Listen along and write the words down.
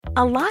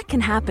A lot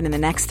can happen in the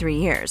next 3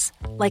 years.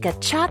 Like a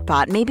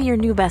chatbot may be your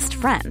new best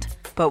friend.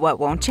 But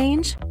what won't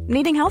change?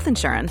 Needing health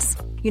insurance.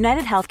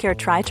 United Healthcare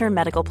Tri-Term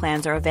Medical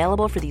Plans are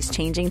available for these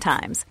changing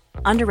times.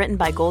 Underwritten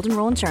by Golden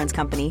Rule Insurance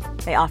Company,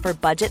 they offer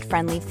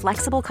budget-friendly,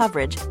 flexible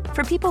coverage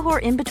for people who are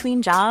in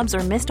between jobs or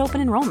missed open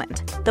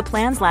enrollment. The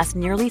plans last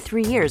nearly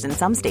 3 years in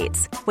some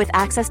states, with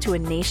access to a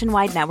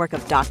nationwide network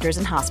of doctors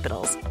and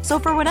hospitals. So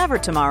for whatever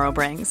tomorrow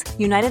brings,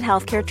 United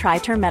Healthcare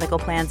Tri-Term Medical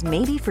Plans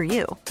may be for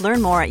you.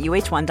 Learn more at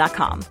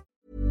uh1.com.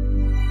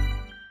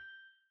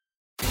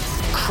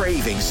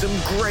 Craving some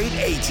great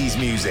 80s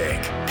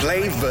music?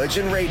 Play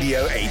Virgin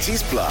Radio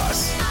 80s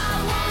Plus.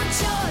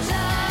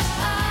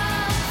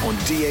 On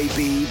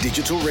DAB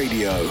Digital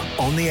Radio,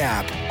 on the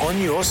app,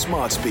 on your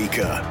smart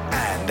speaker,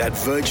 and at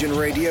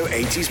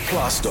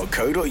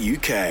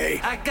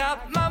virginradio80splus.co.uk. I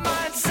got my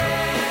mind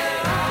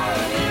set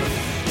on you,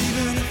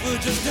 even if we're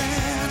just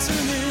dancing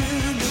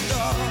in the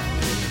dark.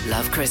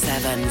 Love Chris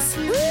Evans.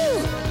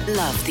 Woo!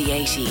 Love the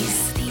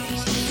 80s.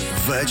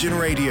 Virgin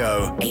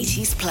Radio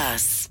 80s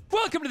Plus.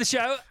 Welcome to the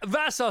show.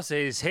 Vassos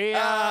is here.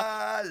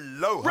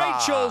 Aloha.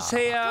 Rachel's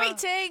here.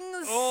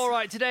 Greetings. All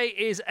right, today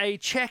is a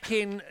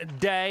check-in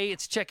day.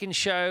 It's a check-in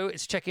show.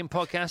 It's a check-in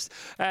podcast.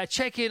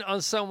 Check in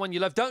on someone you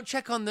love. Don't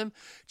check on them.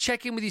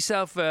 Check in with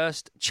yourself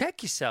first.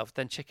 Check yourself,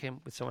 then check in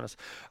with someone else.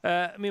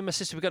 Me and my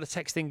sister, we've got a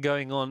text thing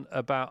going on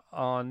about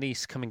our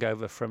niece coming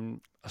over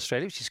from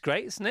Australia, which is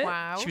great, isn't it?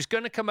 Wow. She was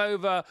going to come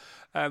over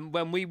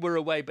when we were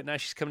away, but now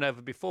she's coming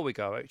over before we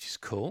go away, which is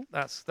cool.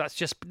 That's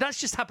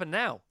just happened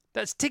now.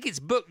 That's tickets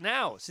booked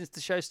now since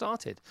the show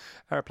started.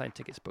 Aeroplane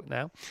tickets booked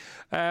now.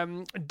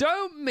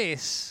 Don't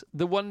miss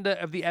the wonder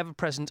of the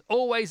ever-present,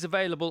 always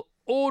available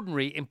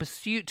ordinary in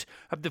pursuit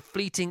of the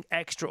fleeting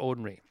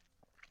extraordinary.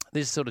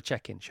 This is sort of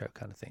check-in show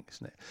kind of thing,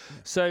 isn't it? Yeah.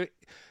 So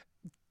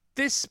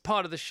this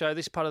part of the show,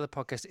 this part of the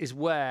podcast is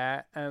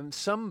where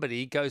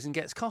somebody goes and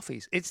gets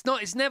coffees. It's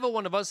never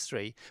one of us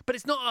three, but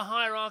it's not a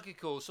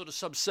hierarchical, sort of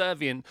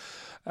subservient,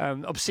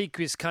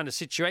 obsequious kind of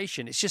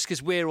situation. It's just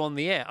because we're on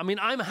the air. I mean,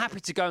 I'm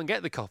happy to go and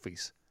get the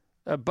coffees,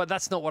 but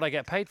that's not what I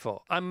get paid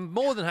for. I'm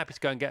more than happy to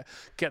go and get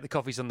the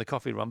coffees on the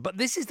coffee run. But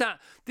this is the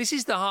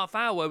half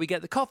hour where we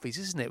get the coffees,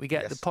 isn't it? We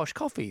get the posh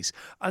coffees.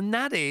 And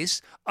that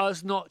is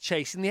us not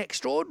chasing the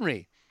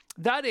extraordinary.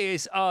 That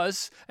is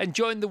us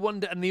enjoying the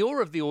wonder and the awe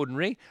of the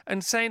ordinary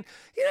and saying,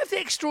 you know, if the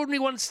extraordinary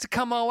wants to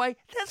come our way,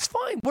 that's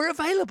fine. We're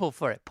available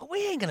for it. But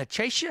we ain't going to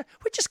chase you.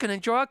 We're just going to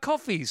enjoy our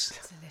coffees.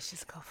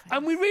 Delicious coffee.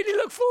 And we really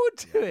look forward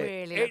to it.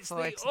 Really look it's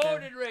forward the to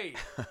ordinary,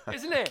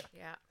 isn't it?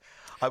 Yeah.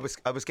 I was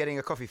getting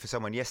a coffee for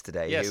someone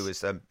yesterday who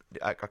was a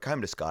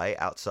homeless guy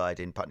outside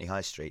in Putney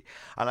High Street.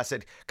 And I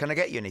said, can I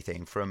get you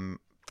anything from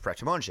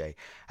Pret a Manger?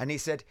 And he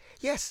said,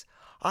 yes.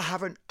 I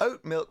have an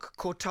oat milk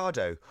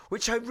cortado,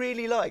 which I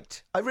really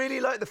liked. I really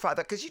like the fact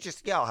that,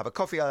 because I'll have a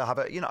coffee, I'll have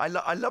a,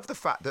 I love the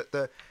fact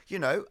that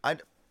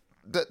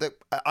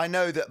I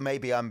know that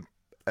maybe I'm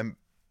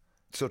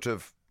sort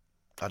of,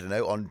 I don't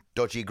know, on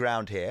dodgy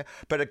ground here,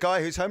 but a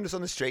guy who's homeless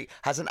on the street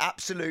has an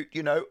absolute,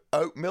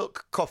 oat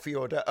milk coffee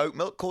order, oat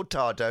milk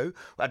cortado.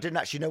 I didn't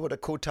actually know what a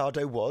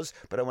cortado was,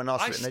 but I went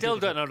and asked I it. still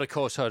don't know what a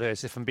cortado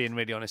is, if I'm being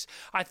really honest.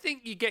 I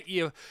think you get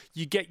your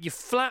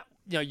flat,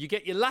 you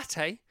get your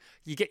latte,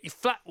 you get your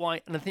flat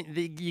white, and I think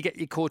you get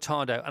your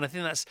cortado, and I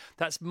think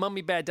that's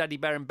Mummy Bear, Daddy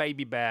Bear, and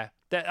Baby Bear.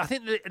 I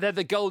think they're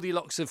the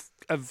Goldilocks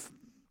of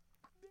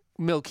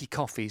milky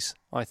coffees.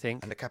 I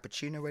think. And the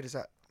cappuccino, where does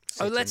that?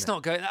 Oh, let's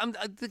not go.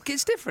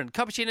 It's different.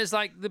 Cappuccino's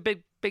like the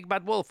big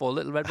bad wolf or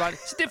Little Red Riding.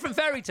 It's a different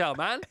fairy tale,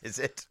 man. Is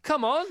it?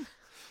 Come on.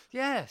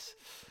 Yes.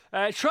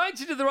 Trying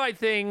to do the right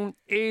thing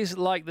is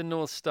like the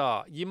North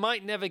Star. You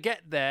might never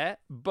get there,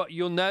 but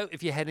you'll know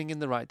if you're heading in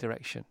the right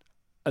direction.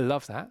 I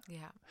love that.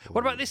 Yeah. What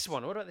about this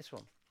one?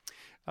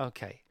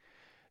 Okay.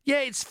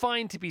 Yeah, it's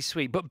fine to be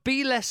sweet, but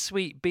be less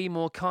sweet, be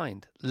more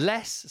kind.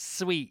 Less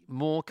sweet,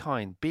 more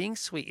kind. Being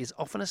sweet is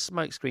often a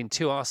smokescreen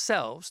to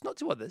ourselves, not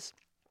to others.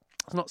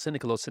 It's not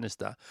cynical or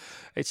sinister.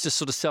 It's just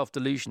sort of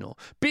self-delusional.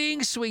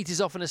 Being sweet is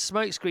often a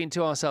smokescreen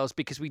to ourselves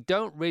because we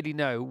don't really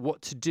know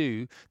what to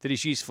do that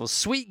is useful.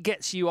 Sweet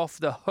gets you off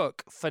the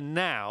hook for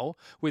now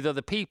with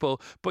other people,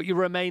 but you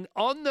remain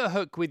on the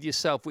hook with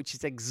yourself, which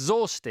is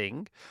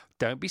exhausting.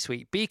 Don't be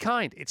sweet. Be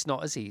kind. It's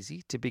not as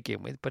easy to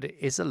begin with, but it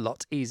is a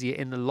lot easier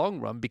in the long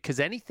run because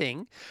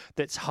anything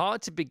that's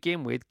hard to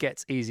begin with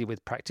gets easier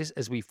with practice.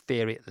 As we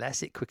fear it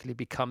less, it quickly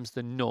becomes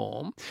the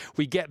norm.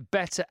 We get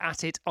better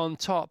at it, on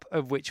top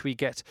of which we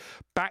get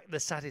back the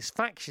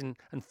satisfaction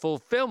and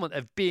fulfillment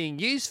of being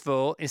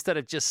useful instead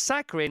of just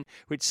saccharine,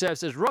 which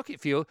serves as rocket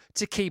fuel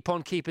to keep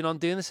on keeping on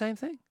doing the same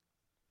thing.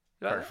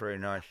 That's very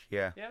nice,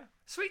 yeah. Yeah.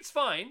 Sweet's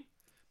fine.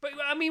 But,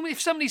 I mean, if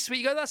somebody's sweet,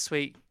 you go, that's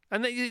sweet.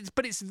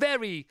 But it's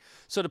very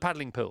sort of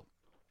paddling pool,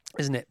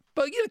 isn't it?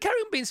 But carry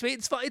on being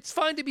sweet. It's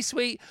fine to be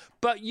sweet,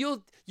 but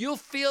you'll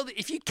feel that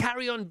if you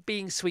carry on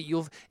being sweet,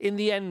 in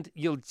the end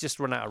you'll just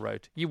run out of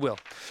road. You will.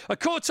 A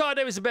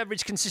cortado is a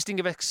beverage consisting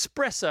of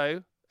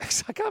espresso.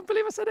 I can't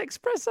believe I said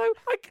espresso.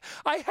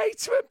 I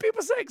hate when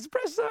people say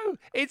espresso.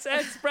 It's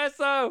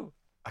espresso.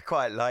 I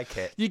quite like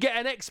it. You get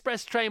an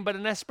express train, but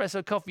an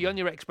espresso coffee on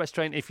your express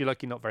train, if you're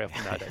lucky, not very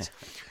often nowadays.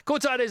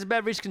 Cortado is a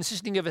beverage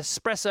consisting of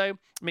espresso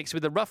mixed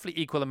with a roughly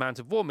equal amount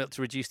of warm milk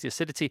to reduce the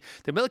acidity.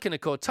 The milk in a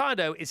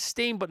cortado is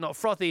steamed but not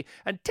frothy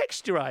and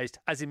texturized,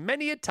 as in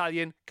many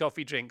Italian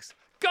coffee drinks.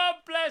 God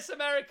bless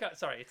America.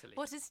 Sorry, Italy.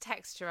 What is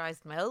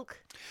texturized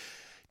milk?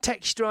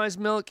 Texturized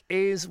milk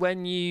is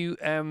when you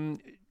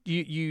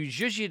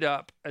zhuzh it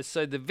up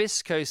so the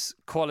viscose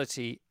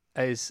quality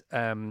is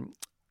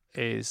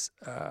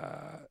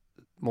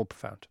more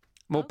profound,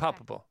 more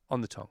palpable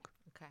on the tongue.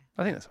 Okay.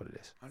 I think that's what it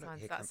is.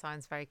 That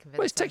sounds very convincing.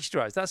 Well, it's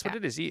texturized. That's what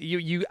it is.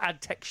 You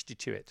add texture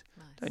to it,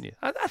 don't you?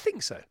 I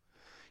think so.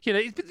 You know,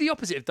 it's the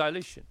opposite of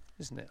dilution,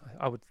 isn't it?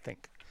 I would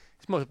think.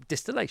 It's more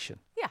distillation.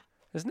 Yeah.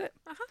 Isn't it?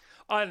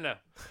 I don't know.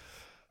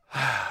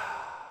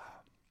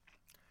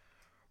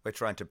 We're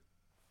trying to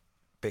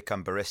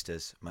become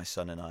baristas, my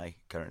son and I,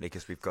 currently,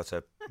 because we've got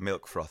a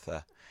milk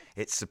frother.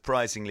 It's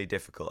surprisingly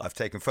difficult. I've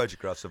taken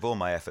photographs of all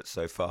my efforts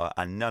so far,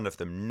 and none of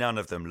them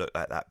look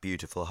like that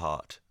beautiful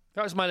heart.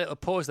 That was my little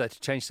pause there to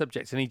change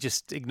subject, and he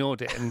just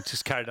ignored it and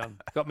just carried on.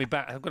 Got me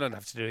back. I'm going to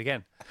have to do it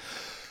again.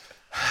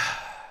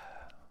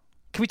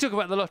 Can we talk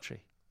about the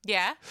lottery?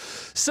 Yeah.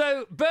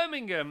 So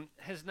Birmingham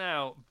has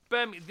now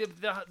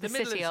the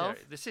city of?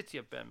 the city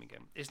of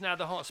Birmingham is now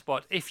the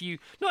hotspot. If you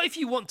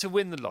want to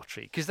win the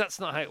lottery, because that's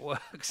not how it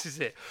works, is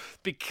it?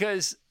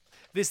 Because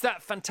there's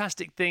that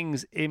fantastic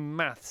things in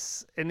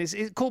maths, and it's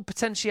called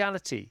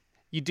potentiality.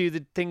 You do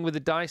the thing with the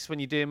dice when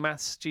you're doing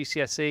maths,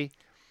 GCSE.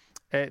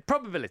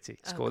 Probability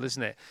it's called,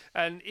 isn't it?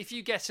 And if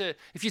you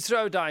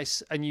throw a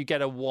dice and you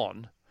get a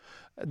 1.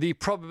 The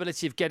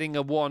probability of getting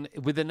a 1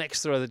 with the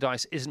next throw of the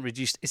dice isn't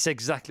reduced. It's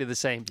exactly the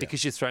same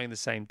because you're throwing the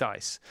same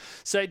dice.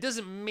 So it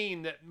doesn't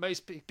mean that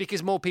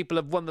because more people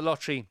have won the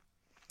lottery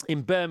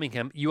in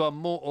Birmingham, you are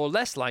more or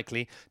less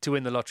likely to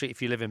win the lottery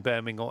if you live in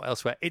Birmingham or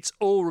elsewhere. It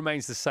all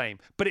remains the same.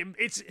 But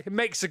it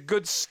makes a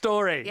good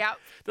story,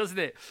 doesn't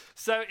it?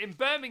 So in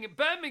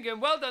Birmingham,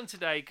 well done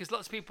today, because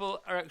lots of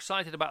people are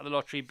excited about the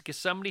lottery because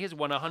somebody has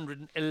won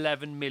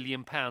 £111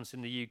 million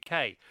in the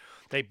UK.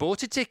 They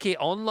bought a ticket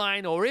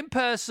online or in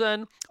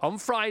person on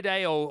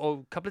Friday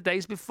or a couple of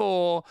days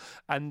before,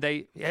 and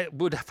they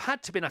would have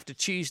had to been after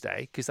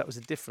Tuesday because that was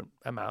a different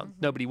amount.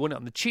 Mm-hmm. Nobody won it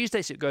on the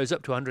Tuesday, so it goes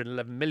up to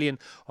 111 million.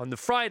 On the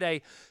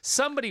Friday,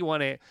 somebody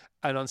won it,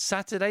 and on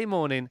Saturday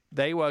morning,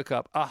 they woke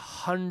up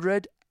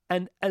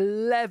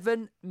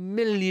 111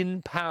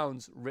 million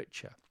pounds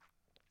richer.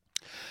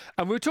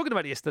 And we were talking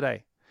about it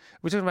yesterday.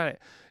 We were talking about it.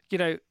 You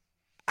know,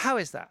 how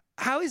is that?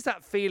 How is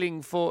that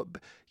feeling for,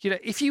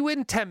 if you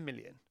win 10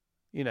 million,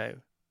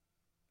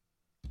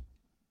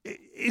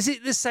 is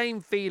it the same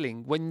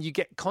feeling when you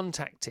get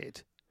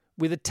contacted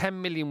with a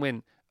 10 million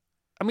win?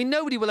 I mean,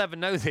 nobody will ever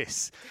know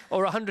this,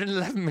 or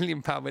 111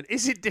 million pound win.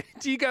 Is it?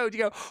 Do you go?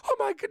 Oh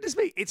my goodness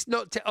me! It's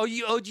not. Do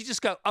you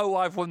just go? Oh,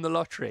 I've won the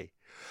lottery.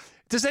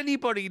 Does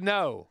anybody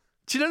know?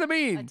 Do you know what I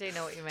mean? I do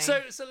know what you mean. So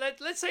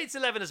let's say it's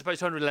 11 as opposed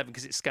to 111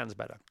 because it scans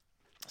better.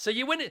 So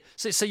you win it.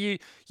 So you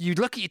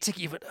look at your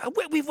ticket. You've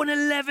we've won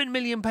 11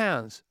 million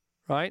pounds,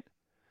 right?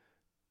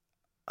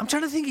 I'm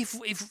trying to think if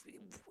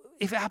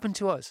it happened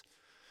to us.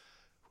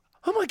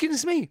 Oh my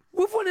goodness me,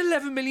 we've won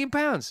 11 million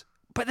pounds,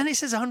 but then it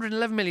says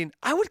 111 million.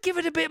 I would give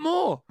it a bit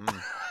more.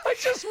 I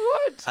just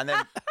would. And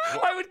then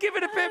I would give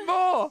it a bit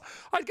more.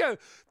 I'd go.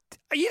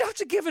 You'd have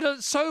to give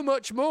it so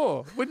much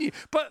more, wouldn't you?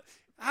 But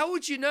how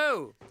would you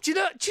know? Do you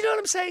know what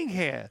I'm saying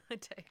here? I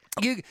do.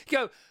 You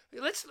go.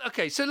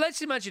 So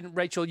let's imagine,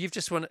 Rachel, you've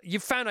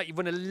found out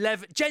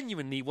you've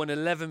genuinely won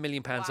 11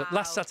 million pounds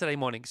last Saturday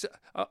morning. So,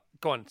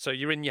 go on. So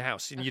you're in your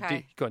house and you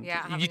go on.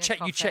 Yeah, you check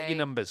your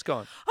numbers. Go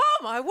on. Oh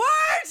my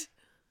word!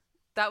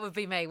 That would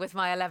be me with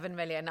my 11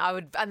 million. I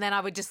would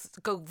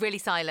just go really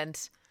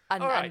silent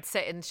and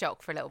sit in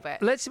shock for a little bit.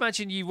 Let's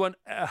imagine you won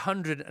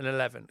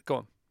 111. Go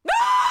on.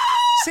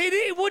 See,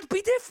 it would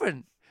be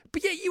different.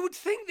 But yet you would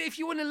think that if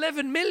you won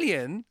 11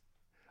 million,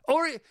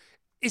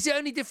 is it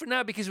only different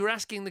now because we're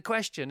asking the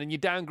question and you're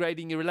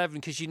downgrading your 11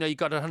 because you know you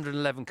got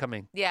 111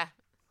 coming? Yeah.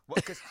 I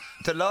just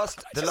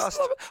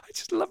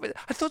love it.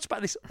 I thought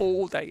about this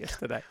all day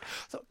yesterday. I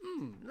thought,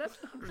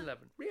 111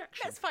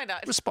 reaction. Let's find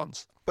out.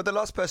 Response. But the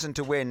last person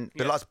to win,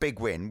 the last big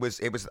win was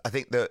I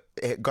think that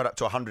it got up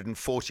to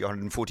 140,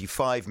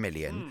 145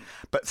 million,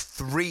 but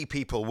 3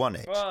 people won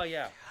it. Oh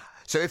yeah.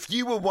 So if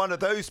you were one of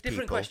those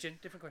different people,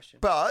 question.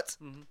 But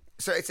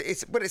so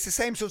it's the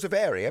same sort of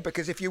area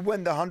because if you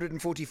win the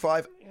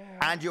 145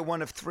 and you're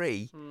one of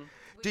 3,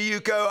 do you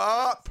go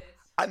up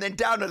and then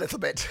down a little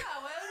bit?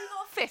 Oh, I only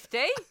got 50.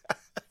 It's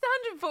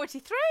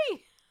 143.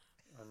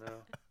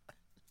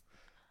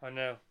 I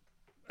know.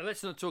 And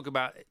let's not talk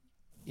about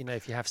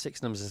if you have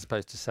 6 numbers as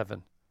opposed to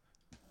 7.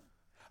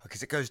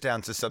 Because it goes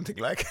down to something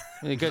like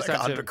it goes like down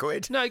 100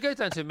 quid. No, it goes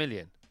down to 1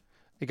 million.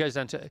 It goes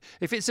down to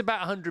if it's about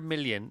 100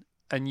 million.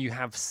 And you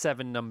have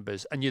 7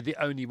 numbers, and you're the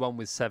only one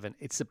with 7,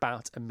 it's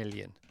about 1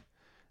 million.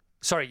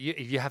 Sorry,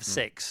 if you have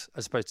 6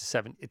 as opposed to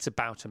 7, it's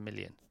about 1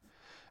 million.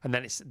 And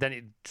then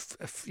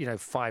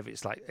 5,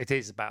 it's like it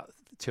is about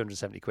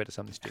 270 quid or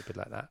something stupid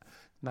like that.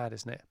 Mad,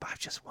 isn't it? But I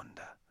just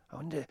wonder. I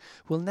wonder.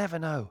 We'll never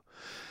know.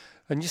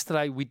 And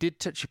yesterday we did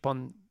touch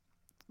upon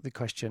the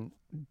question,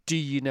 do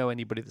you know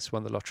anybody that's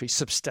won the lottery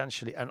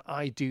substantially? And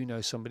I do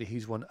know somebody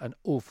who's won an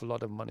awful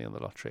lot of money on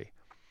the lottery.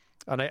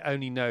 And I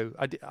only know,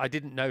 I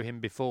didn't know him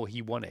before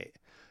he won it.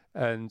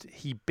 And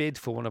he bid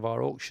for one of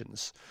our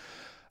auctions.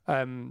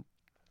 And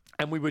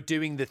we were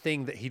doing the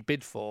thing that he'd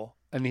bid for,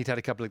 and he'd had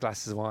a couple of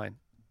glasses of wine.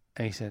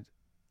 And he said,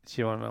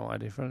 do you want to know what I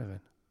do for a living?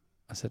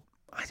 I said,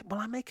 well,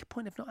 I make a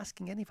point of not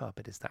asking any of our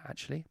bidders that,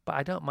 actually. But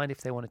I don't mind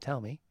if they want to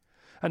tell me.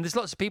 And there's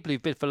lots of people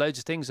who've bid for loads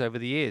of things over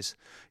the years,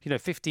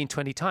 15,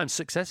 20 times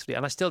successfully.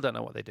 And I still don't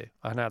know what they do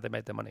and how they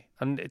made their money.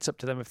 And it's up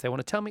to them if they want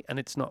to tell me. And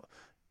it's not,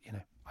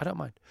 I don't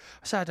mind.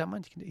 I said, I don't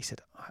mind. He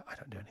said, I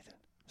don't do anything.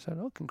 I said,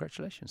 oh,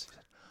 congratulations. He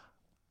said,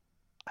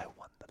 I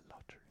won the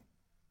lottery.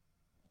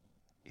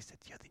 He said,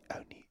 you're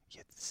only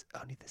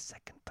the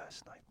second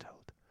person I've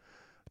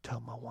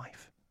told my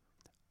wife.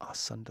 Our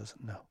son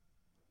doesn't know.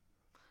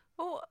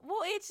 Well,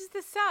 what age is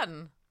the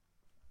son?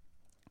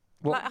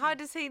 What? Like, how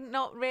does he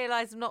not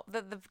realise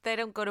that they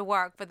don't go to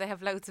work, but they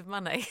have loads of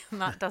money, and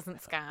that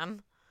doesn't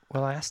scan?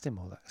 Well, I asked him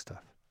all that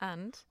stuff.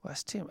 And? Well, I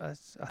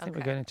think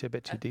we're going into a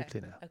bit too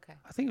deeply now. Okay.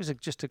 I think it was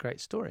just a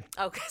great story.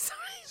 Okay,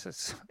 sorry.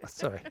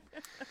 Sorry.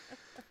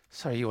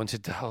 Sorry, you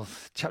wanted the whole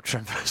chapter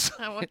and verse.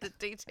 I wanted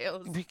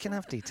details. We can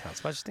have details,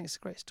 but I just think it's a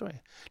great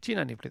story. Do you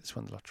know anybody that's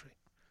won the lottery?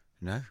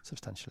 No.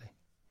 Substantially.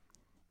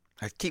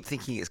 I keep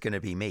thinking it's going to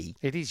be me.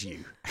 It is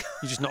you.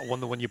 You just not won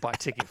the one you buy a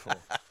ticket for.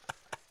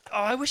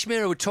 Oh, I wish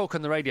Mira would talk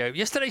on the radio.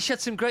 Yesterday she had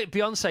some great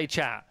Beyonce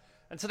chat,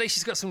 and today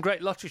she's got some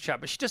great lottery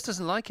chat, but she just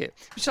doesn't like it.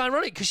 Which is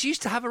ironic, because she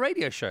used to have a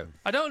radio show.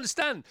 I don't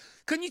understand.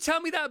 Can you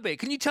tell me that bit?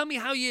 Can you tell me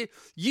how you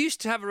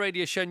used to have a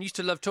radio show and used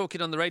to love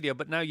talking on the radio,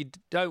 but now you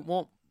don't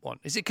want one?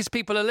 Is it because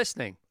people are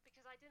listening?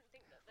 Because I didn't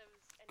think that there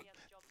was any other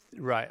jobs.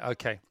 Right,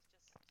 okay.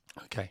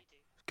 Okay,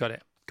 got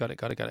it.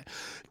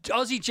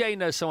 Aussie Jane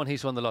knows someone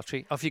who's won the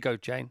lottery. Off you go,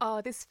 Jane. Oh,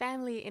 this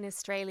family in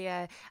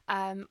Australia.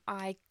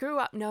 I grew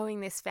up knowing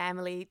this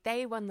family.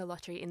 They won the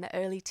lottery in the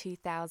early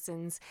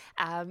 2000s.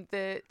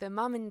 The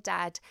mum and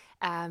dad,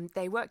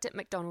 they worked at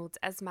McDonald's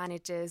as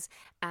managers,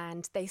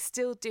 and they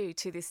still do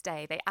to this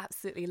day. They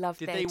absolutely love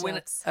their jobs. Did they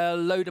win a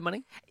load of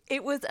money?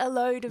 It was a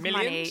load of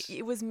Millions? money.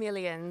 It was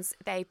millions.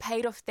 They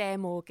paid off their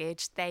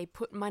mortgage. They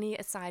put money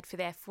aside for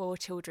their 4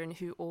 children,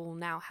 who all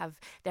now have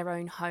their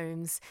own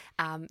homes.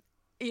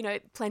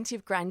 Plenty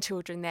of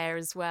grandchildren there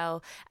as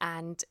well,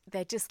 and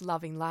they're just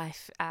loving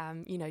life,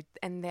 and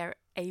they're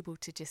able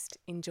to just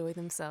enjoy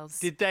themselves.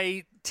 Did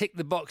they tick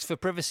the box for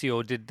privacy,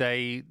 or did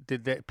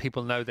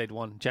people know they'd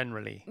won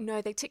generally?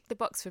 No, they ticked the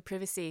box for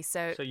privacy.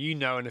 So you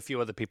know, and a few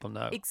other people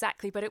know.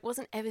 Exactly, but it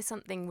wasn't ever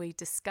something we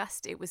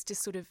discussed. It was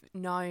just sort of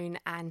known,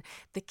 and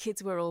the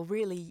kids were all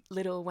really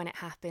little when it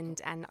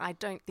happened, and I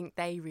don't think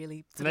they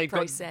really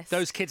processed.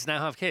 Those kids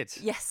now have kids?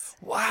 Yes.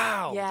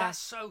 Wow, yeah. That's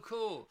so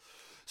cool.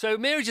 So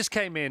Mira just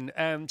came in.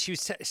 She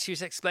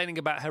was explaining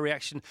about her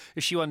reaction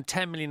if she won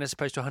 10 million as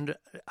opposed to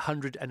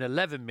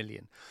 111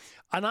 million.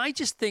 And I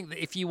just think that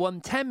if you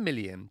won 10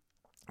 million,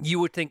 you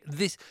would think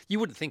this. You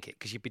wouldn't think it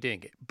because you'd be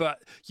doing it. But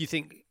you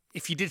think,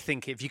 if you did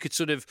think it, if you could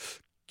sort of,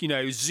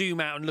 zoom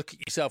out and look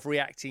at yourself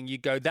reacting, you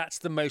go, that's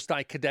the most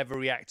I could ever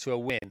react to a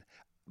win.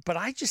 But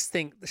I just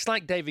think, it's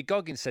like David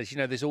Goggins says,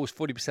 there's always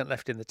 40%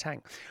 left in the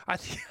tank. I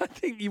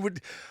think you would,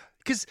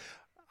 because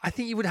I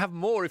think you would have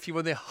more if you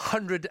won the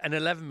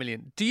 111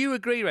 million. Do you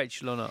agree,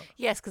 Rachel, or not?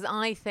 Yes, because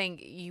I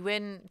think you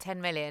win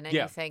 10 million and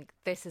you think,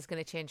 this is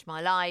going to change my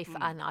life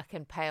and I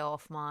can pay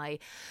off my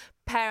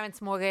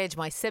parents' mortgage,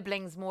 my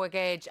siblings'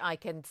 mortgage. I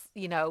can,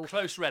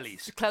 Close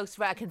rallies.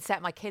 I can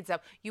set my kids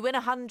up. You win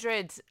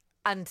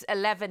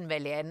 111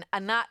 million,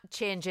 and that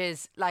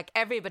changes like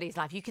everybody's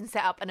life. You can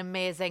set up an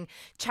amazing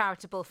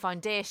charitable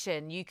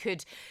foundation. You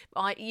could,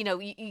 there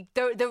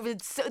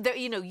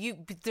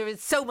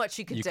is so much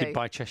you could do. You could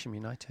buy Cheshire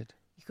United.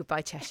 You could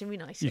buy Cheshire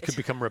United. You could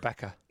become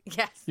Rebecca.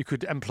 Yes. You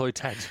could employ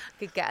Ted.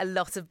 You could get a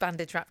lot of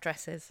bandage wrap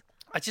dresses.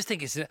 I just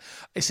think it's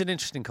an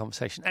interesting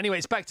conversation. Anyway,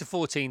 it's back to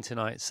 14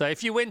 tonight. So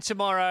if you win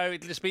tomorrow,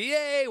 it'll just be,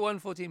 yay,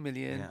 114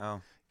 million. Yeah.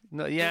 Oh.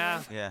 No,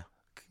 yeah. Yeah.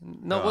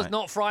 No, right.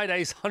 Not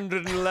Friday's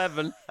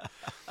 111.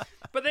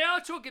 But they are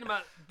talking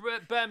about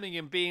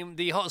Birmingham being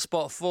the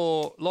hotspot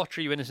for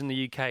lottery winners in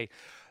the UK.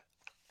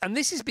 And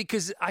this is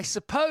because I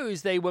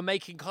suppose they were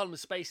making column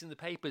space in the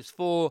papers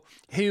for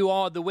who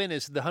are the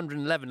winners of the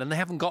 111, and they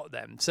haven't got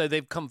them. So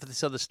they've come for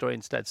this other story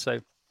instead. So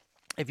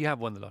if you have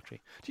won the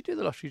lottery, do you do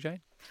the lottery,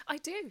 Jane? I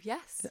do,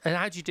 yes. And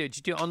how do you do it? Do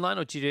you do it online,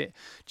 or do you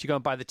go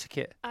and buy the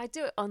ticket? I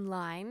do it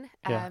online.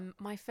 Yeah.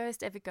 My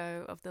first ever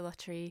go of the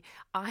lottery,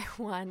 I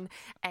won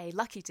a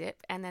lucky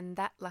dip, and then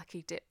that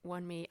lucky dip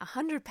won me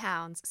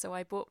 £100. So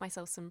I bought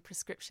myself some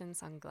prescription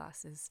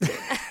sunglasses.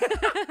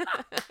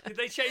 Did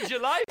they change your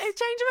life? They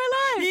changed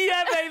my life.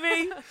 Yeah,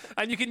 baby.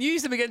 And you can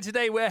use them again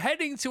today. We're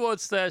heading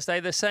towards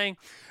Thursday. They're saying,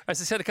 as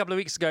I said a couple of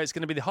weeks ago, it's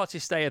going to be the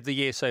hottest day of the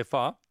year so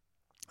far,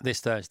 this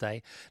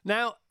Thursday.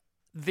 Now,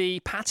 the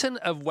pattern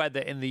of weather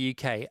in the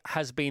UK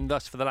has been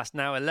thus for the last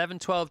now 11,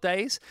 12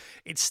 days.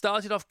 It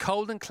started off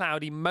cold and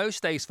cloudy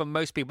most days for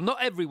most people.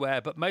 Not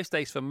everywhere, but most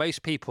days for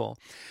most people.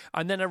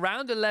 And then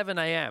around 11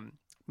 a.m.,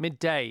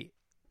 midday,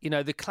 you know,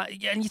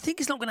 and you think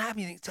it's not going to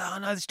happen. You think, oh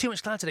no, there's too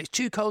much cloud today. It's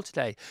too cold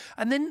today.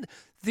 And then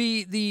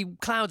the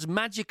clouds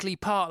magically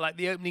part like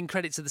the opening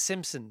credits of The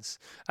Simpsons.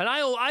 And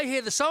I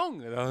hear the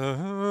song.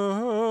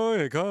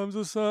 Here comes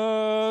the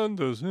sun,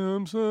 The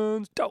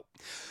Simpsons. Dope.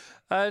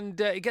 And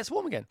it gets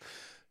warm again.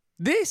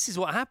 This is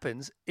what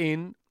happens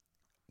in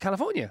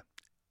California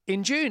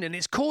in June, and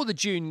it's called the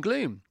June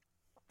gloom.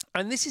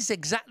 And this is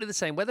exactly the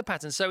same weather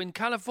pattern. So in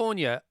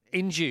California,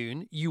 in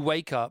June, you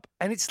wake up,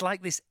 and it's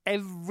like this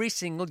every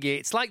single year.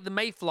 It's like the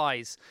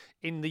mayflies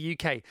in the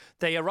UK.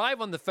 They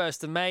arrive on the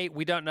 1st of May.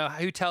 We don't know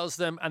who tells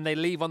them, and they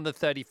leave on the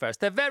 31st.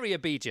 They're very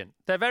obedient.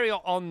 They're very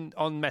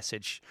on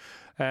message.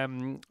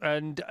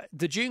 And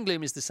the June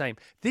gloom is the same.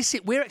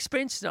 We're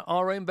experiencing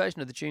our own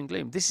version of the June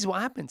gloom. This is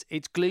what happens.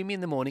 It's gloomy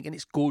in the morning and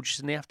it's gorgeous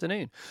in the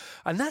afternoon.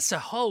 And that's a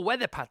whole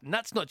weather pattern.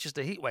 That's not just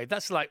a heat wave.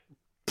 That's like,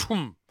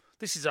 boom.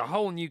 This is a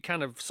whole new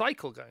kind of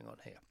cycle going on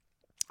here.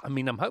 I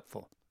mean, I'm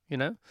hopeful, you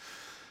know.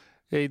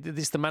 This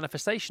is the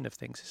manifestation of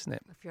things, isn't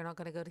it? If you're not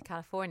going to go to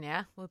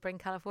California, we'll bring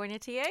California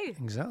to you.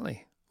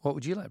 Exactly. What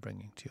would you like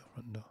bringing to your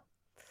front door?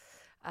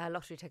 A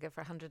lottery ticket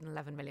for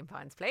 £111 million,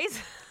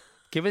 please.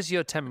 Give us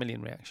your 10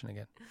 million reaction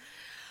again.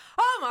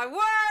 Oh, my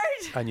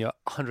word! And your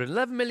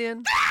 111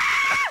 million.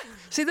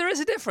 See, there is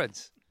a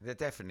difference. There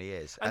definitely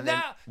is. And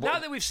now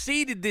that we've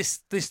seeded this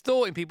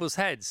thought in people's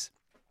heads,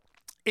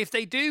 if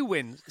they do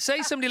win,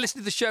 say somebody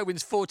listening to the show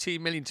wins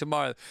 14 million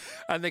tomorrow,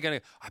 and they're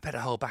going to, I better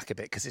hold back a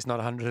bit because it's not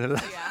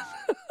 111. Yeah.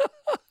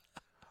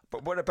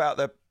 But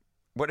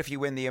what if you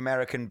win the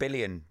American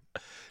billion?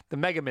 The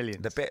mega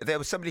millions. There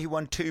was somebody who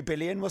won 2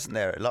 billion, wasn't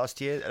there,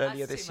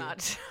 earlier this year?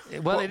 Much.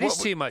 Well, it is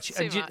too much.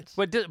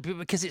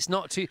 Because it's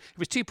not too. It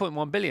was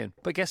 2.1 billion.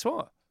 But guess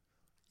what?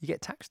 You get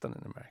taxed on it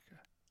in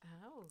America.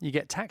 Oh. You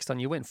get taxed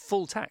on your win,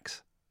 full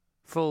tax,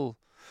 full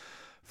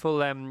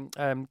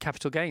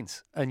capital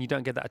gains, and you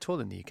don't get that at all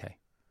in the UK.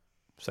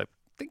 So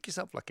think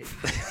yourself lucky.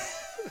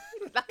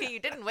 Lucky you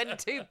didn't win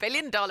 $2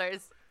 billion.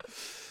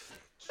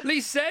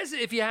 Lisa says,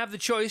 if you have the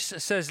choice,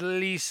 says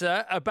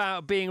Lisa,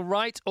 about being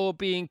right or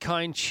being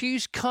kind,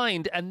 choose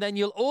kind, and then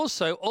you'll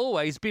also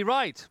always be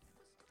right.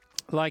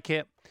 Like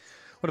it.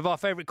 One of our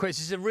favourite quotes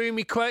is a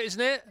Rumi quote,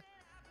 isn't it?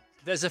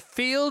 There's a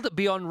field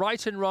beyond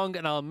right and wrong,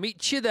 and I'll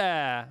meet you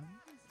there.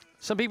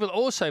 Some people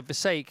also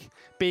forsake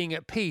being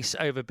at peace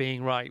over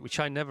being right,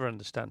 which I never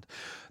understand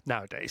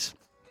nowadays.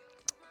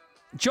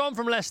 John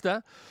from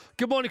Leicester.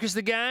 Good morning, Chris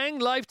the gang.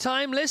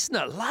 Lifetime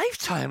listener.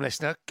 Lifetime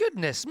listener?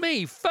 Goodness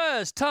me.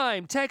 First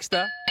time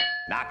texter.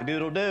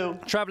 Knock-a-doodle-doo.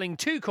 Travelling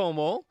to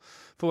Cornwall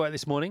for work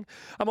this morning.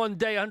 I'm on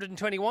day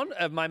 121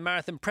 of my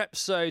marathon prep,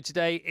 so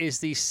today is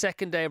the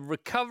second day of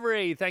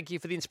recovery. Thank you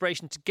for the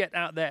inspiration to get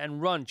out there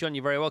and run. John,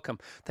 you're very welcome.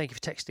 Thank you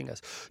for texting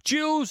us.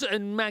 Jules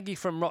and Maggie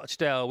from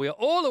Rochdale. We are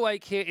all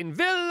awake here in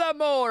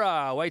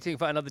Villamora, waiting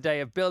for another day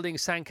of building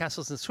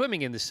sandcastles and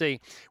swimming in the sea.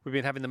 We've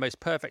been having the most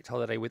perfect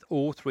holiday with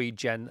all three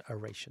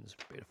generations.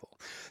 Beautiful.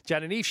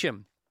 Jan and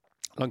Evesham,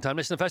 long-time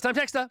listener, first-time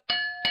texter.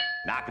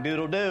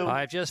 Knock-a-doodle-doo.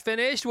 I've just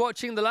finished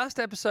watching the last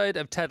episode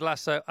of Ted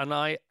Lasso, and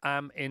I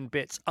am in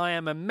bits. I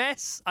am a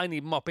mess. I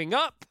need mopping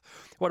up.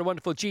 What a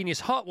wonderful, genius,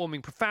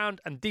 heartwarming,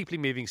 profound, and deeply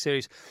moving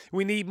series.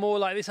 We need more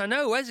like this. I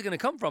know. Where's it going to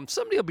come from?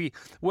 Somebody will be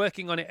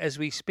working on it as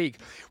we speak.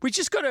 We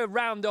just got to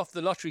round off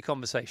the lottery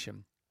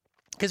conversation,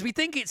 because we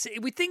think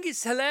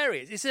it's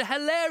hilarious. It's a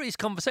hilarious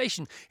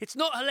conversation. It's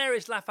not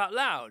hilarious laugh out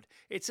loud.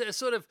 It's a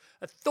sort of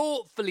a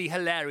thoughtfully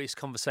hilarious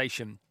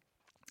conversation.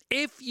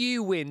 If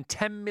you win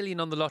 10 million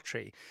on the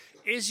lottery,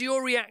 is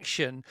your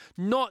reaction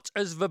not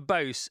as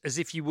verbose as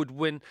if you would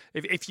win,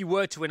 if you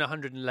were to win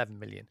 111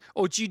 million?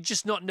 Or do you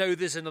just not know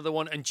there's another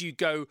one and do you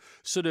go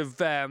sort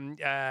of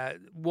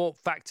warp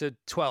factor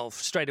 12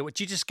 straight away?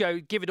 Do you just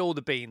go, give it all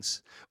the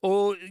beans?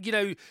 Or, you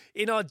know,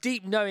 in our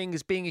deep knowing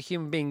as being a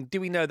human being,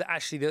 do we know that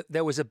actually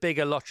there was a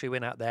bigger lottery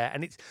win out there?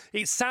 And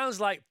it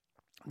sounds like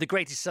the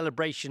greatest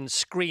celebration,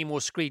 scream or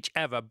screech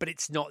ever, but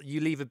it's not. You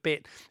leave a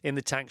bit in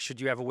the tank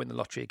should you ever win the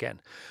lottery again.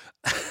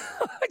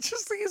 I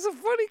just think it's a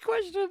funny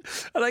question,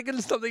 and I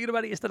couldn't stop thinking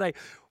about it yesterday.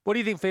 What do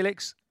you think,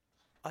 Felix?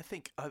 I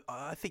think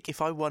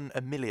if I won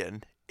 $1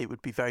 million, it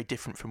would be very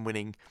different from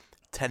winning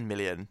 10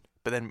 million.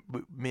 But then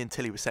me and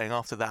Tilly were saying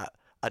after that,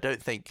 I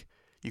don't think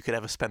you could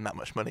ever spend that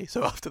much money.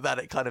 So after that,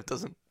 it kind of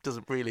doesn't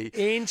really.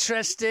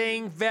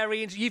 Interesting,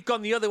 very. You've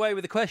gone the other way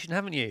with the question,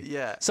 haven't you?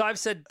 Yeah. So I've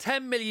said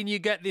 10 million, you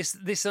get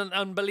this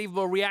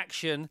unbelievable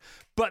reaction,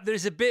 but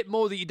there's a bit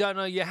more that you don't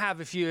know you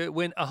have if you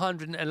win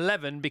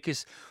 111,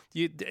 because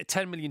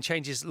 10 million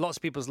changes lots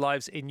of people's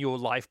lives in your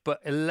life,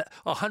 but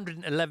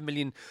 111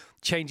 million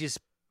changes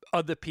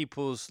other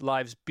people's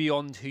lives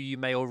beyond who you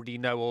may already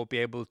know or be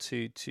able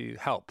to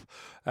help.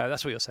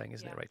 That's what you're saying,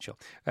 isn't it, Rachel?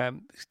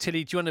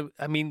 Tilly, do you want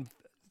to? I mean,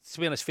 to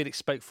be honest, Felix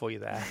spoke for you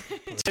there.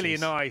 Tilly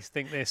and I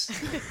think this.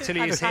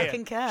 Tilly is I here.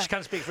 concur. She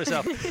can't speak for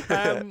herself.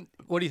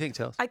 What do you think,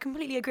 Tils? I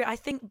completely agree. I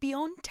think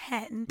beyond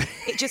 10,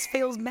 it just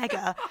feels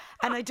mega.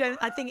 And I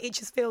think it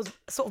just feels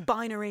sort of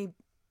binary.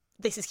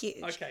 This is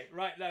huge. Okay,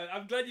 right. No,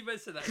 I'm glad you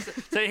mentioned that.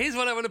 So here's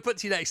what I want to put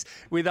to you next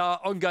with our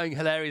ongoing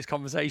hilarious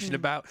conversation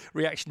about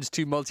reactions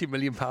to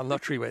multi-million-pound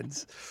lottery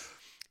wins.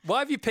 Why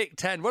have you picked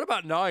 10? What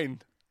about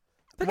 9?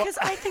 Because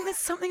I think there's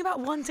something about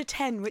 1 to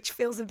 10 which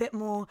feels a bit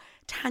more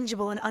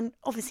tangible and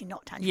obviously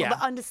not tangible, but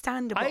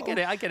understandable. I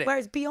get it.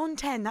 Whereas beyond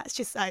 10, that's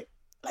just like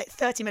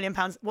 30 million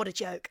pounds, what a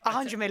joke.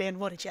 100 million,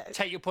 what a joke.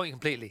 Take your point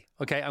completely.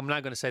 Okay, I'm now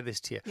going to say this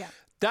to you. Yeah.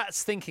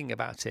 That's thinking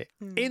about it.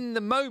 In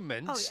the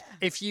moment,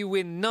 if you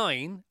win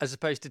 9 as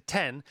opposed to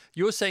 10,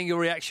 you're saying your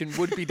reaction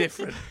would be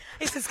different.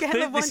 It's a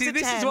scale of 1 to 10.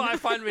 This is what I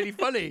find really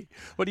funny.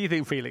 What do you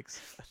think,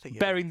 Felix?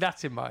 Bearing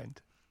that in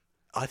mind.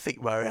 I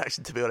think my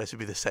reaction, to be honest, would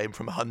be the same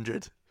from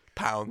 £100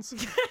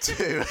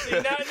 to...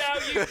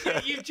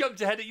 now you've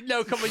jumped ahead.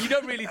 No, come on, you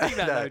don't really think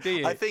that, though, do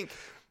you? I think...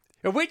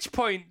 At which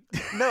point...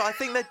 No, I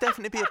think there'd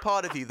definitely be a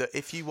part of you that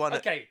if you won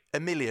a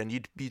million,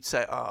 you'd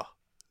say,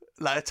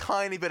 like a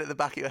tiny bit at the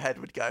back of your head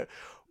would go,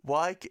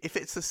 why, if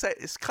it's the same,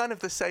 it's kind of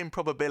the same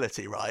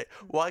probability, right?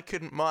 Why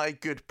couldn't my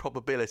good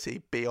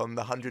probability be on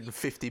the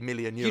 150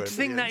 million euro? You'd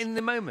think that in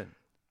the moment.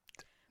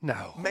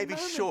 No. Maybe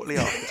shortly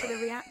after. To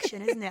the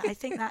reaction, isn't it? I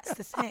think that's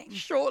the thing.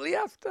 Shortly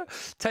after?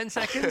 10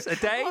 seconds? A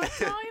day?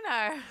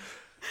 I know.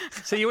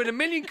 So you win £1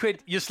 million,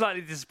 you're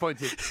slightly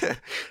disappointed.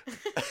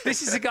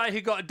 This is a guy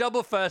who got a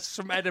double first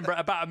from Edinburgh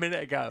about a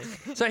minute ago.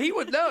 So he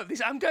would know.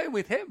 I'm going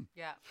with him.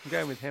 Yeah. I'm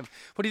going with him.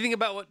 What do you think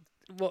about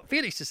what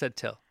Felix just said,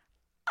 Till?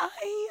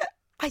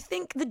 I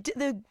think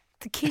the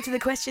key to the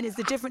question is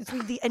the difference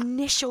between the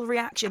initial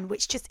reaction,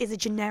 which just is a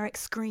generic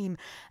scream,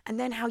 and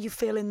then how you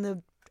feel in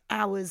the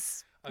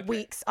hours...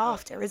 weeks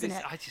after, isn't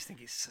it? I just think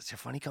it's such a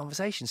funny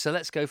conversation. So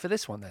let's go for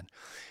this one then.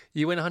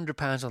 You win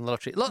 £100 on the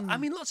lottery. I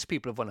mean, lots of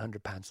people have won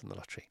 £100 on the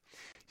lottery.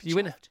 You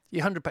win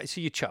 £100, so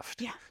you're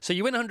chuffed. Yeah. So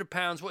you win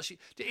 £100.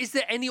 Is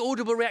there any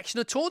audible reaction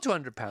at all to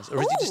 £100,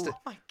 or is it just?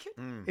 My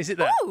goodness. Is it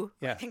that? Ooh,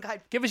 yeah. I think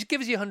I'd give us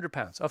your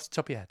 £100 off the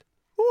top of your head.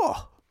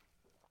 Oh.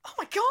 Oh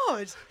my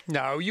God!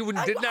 No, you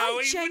wouldn't. It's not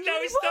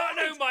an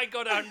oh my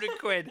God,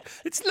 £100.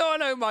 It's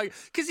not an oh my.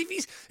 Because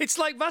it's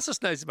like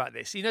Vassos knows about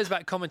this. He knows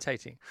about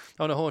commentating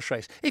on a horse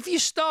race. If you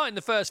start in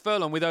the first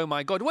furlong with oh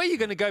my God, where are you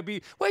going to go?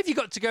 Where have you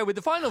got to go with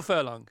the final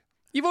furlong?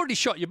 You've already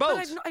shot your bolt.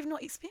 But I've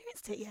not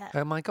experienced it yet.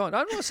 Oh my God!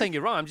 I'm not saying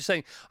you're right. I'm just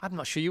saying I'm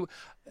not sure you.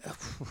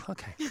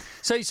 Okay.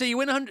 So you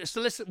win 100.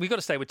 So we've got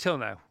to stay with Till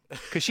now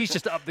because she's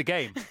just upped the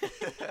game.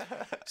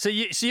 So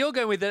you're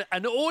going with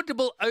an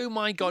audible oh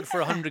my God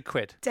for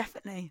 £100.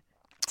 Definitely.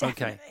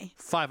 Okay.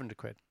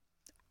 £500.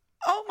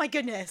 Oh my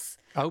goodness.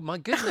 Oh my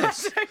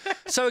goodness.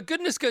 So a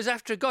goodness goes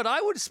after a God.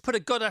 I would put a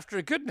God after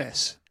a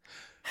goodness.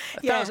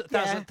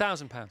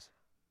 £1,000.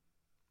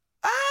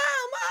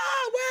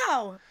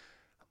 Wow.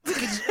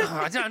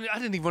 I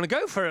didn't even want to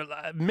go for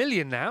a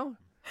million now.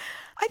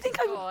 I think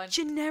I would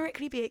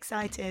generically be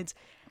excited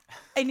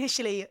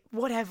initially,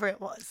 whatever it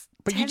was.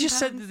 But you just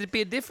said that there'd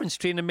be a difference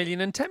between $1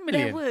 million and 10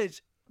 million. There would.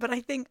 But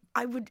I think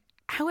I would,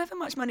 however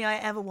much money I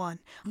ever won,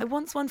 I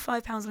once won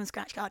 £5 on a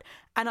scratch card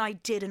and I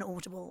did an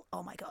audible,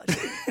 oh my God.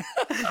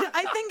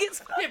 I think it's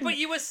fun. Yeah, but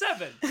you were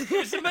 7.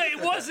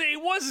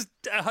 It was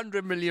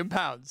 £100 million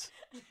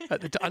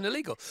at the time,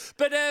 illegal.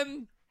 But,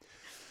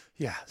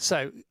 yeah,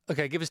 so,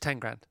 okay, give us 10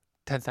 grand.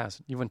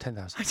 10,000. You won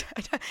 10,000.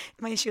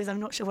 My issue is I'm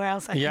not sure where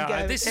else I can go.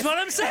 Yeah, this is what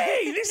I'm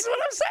saying.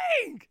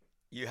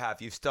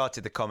 You've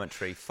started the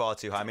commentary far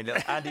too high. I mean,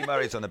 Andy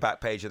Murray's on the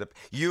back page of the...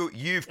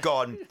 You've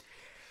gone...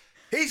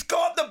 He's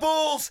got the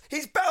balls.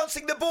 He's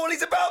bouncing the ball.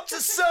 He's about to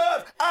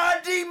serve.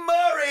 Andy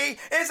Murray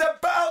is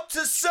about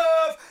to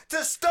serve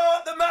to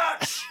start the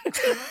match.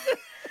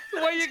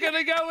 Where are you going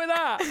to go with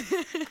that?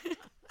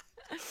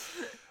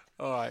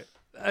 All right.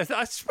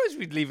 I suppose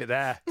we'd leave it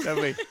there, don't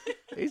we?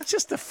 It's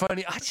just I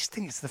just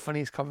think it's the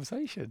funniest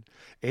conversation.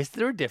 Is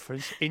there a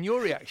difference in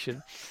your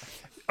reaction?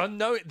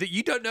 That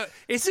you don't know.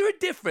 Is there a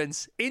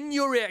difference in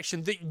your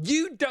reaction that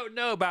you don't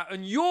know about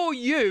and you're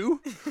you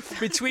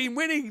between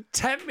winning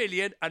 10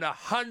 million and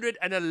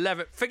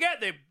 111? Forget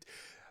the...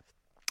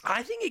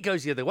 I think it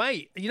goes the other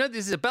way. You know,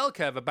 there's a bell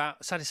curve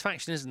about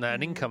satisfaction, isn't there,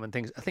 and income and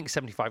things. I think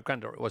 75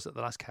 grand, or it was at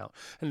the last count.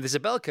 And there's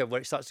a bell curve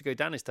where it starts to go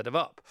down instead of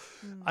up.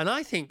 And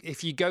I think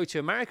if you go to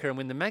America and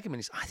win the Mega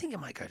Millions, I think it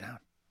might go down.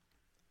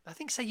 I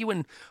think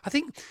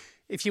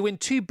if you win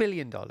 $2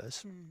 billion,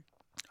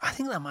 I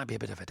think that might be a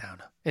bit of a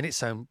downer in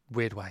its own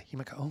weird way. You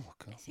might go, oh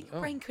God. I think your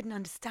brain couldn't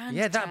understand.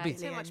 Yeah, that'd be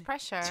too much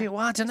pressure. Well,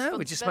 I don't know.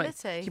 It just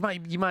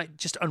you might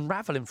just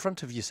unravel in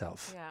front of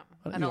yourself. Yeah,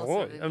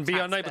 and be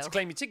unable to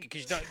claim your ticket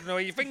because you don't know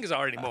where your fingers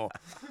are anymore.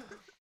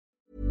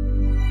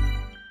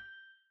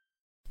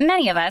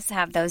 Many of us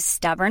have those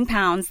stubborn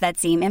pounds that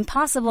seem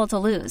impossible to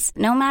lose,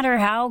 no matter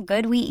how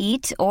good we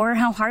eat or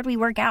how hard we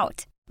work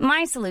out.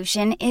 My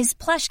solution is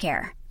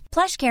PlushCare.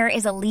 PlushCare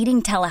is a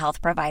leading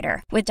telehealth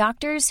provider with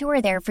doctors who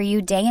are there for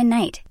you day and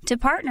night to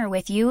partner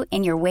with you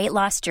in your weight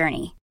loss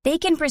journey. They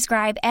can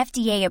prescribe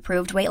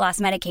FDA-approved weight loss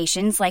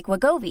medications like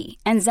Wegovy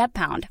and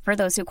Zepbound for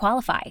those who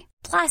qualify.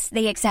 Plus,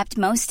 they accept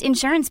most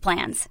insurance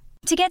plans.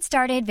 To get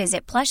started,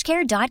 visit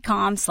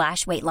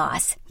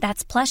plushcare.com/weightloss.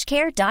 That's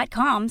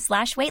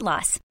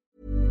plushcare.com/weightloss.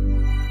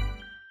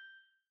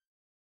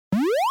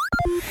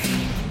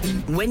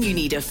 When you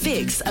need a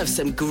fix of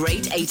some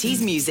great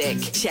 80s music,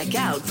 check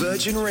out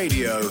Virgin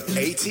Radio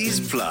 80s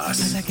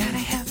Plus. I gotta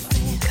have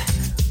faith.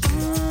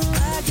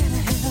 I gotta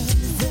have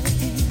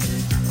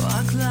faith.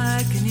 Walk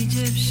like an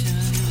Egyptian.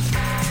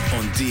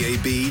 On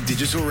DAB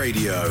Digital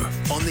Radio,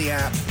 on the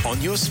app,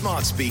 on your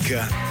smart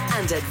speaker.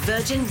 and at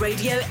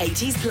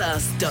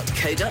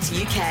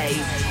virginradio80plus.co.uk.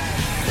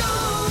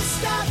 Don't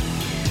stop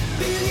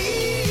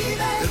believing.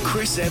 The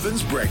Chris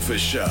Evans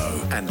Breakfast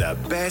Show and the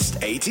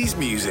best 80s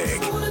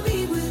music. I wanna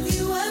be with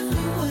you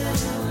everywhere.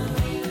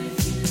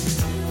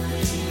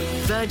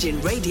 Virgin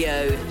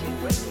Radio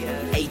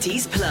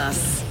 80s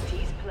Plus.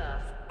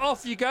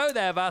 Off you go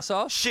there,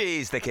 Vassos.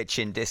 She's the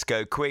kitchen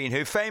disco queen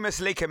who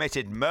famously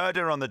committed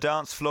murder on the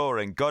dance floor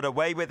and got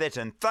away with it,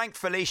 and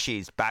thankfully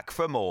she's back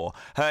for more.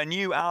 Her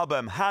new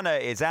album, Hannah,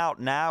 is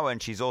out now,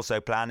 and she's also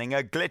planning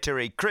a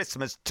glittery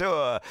Christmas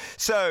tour.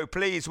 So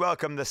please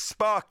welcome the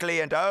sparkly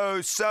and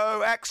oh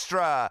so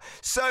extra,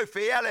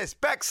 Sophie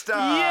Ellis-Bextor.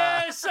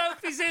 Yeah,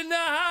 Sophie's in the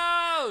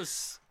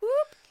house.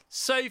 Whoop.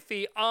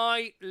 Sophie,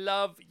 I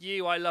love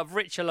you. I love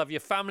Rich. I love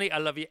your family. I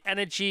love your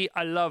energy.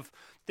 I love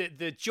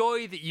the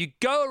joy that you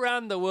go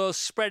around the world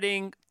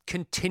spreading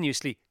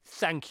continuously.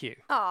 Thank you.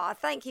 Oh,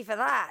 thank you for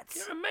that.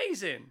 You're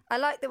amazing. I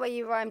like the way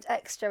you rhymed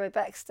extra with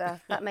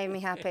Bextor. That made me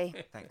happy.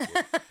 Thank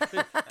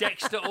you.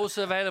 Dexter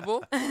also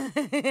available.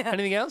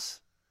 Anything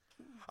else?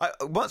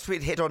 Once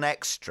we'd hit on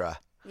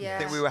extra, Yeah. I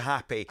think we were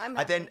happy. I'm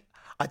I then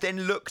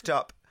looked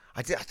up.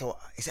 I thought,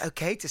 is it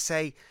okay to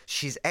say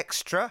she's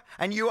extra?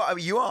 And you are.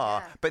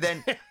 Yeah.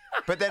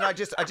 But then I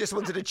just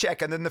wanted to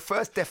check. And then the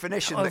first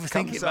definition that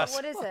comes up.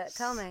 What is it?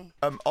 Tell me.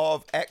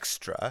 Of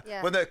extra.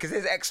 Yeah. Well, no, because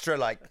there's extra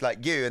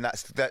like you, and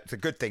that's a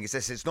good thing.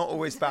 It's not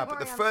always bad. But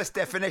the first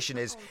definition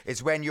is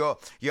when your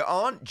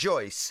Aunt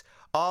Joyce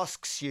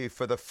asks you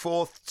for the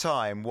fourth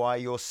time why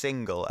you're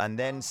single, and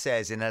then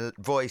says in a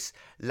voice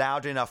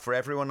loud enough for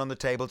everyone on the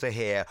table to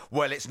hear,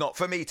 "Well, it's not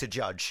for me to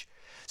judge."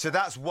 So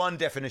that's one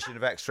definition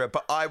of extra,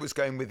 but I was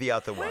going with the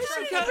other one. Really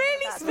specific.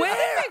 What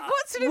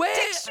sort of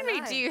dictionary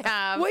do you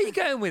have? Where are you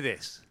going with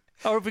this?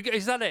 Or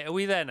is that it? Are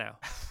we there now?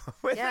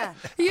 Yeah.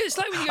 It's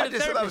like when you go to I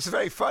just thought that was therapist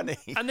very funny.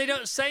 and they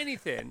don't say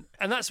anything,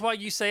 and that's why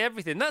you say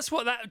everything. That's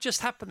what that just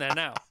happened there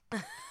now.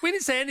 We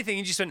didn't say anything,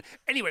 you just went,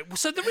 anyway,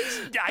 so the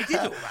reason I did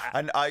all that.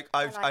 And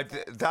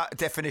that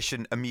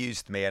definition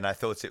amused me, and I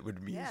thought it would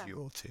amuse you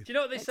all too. Do you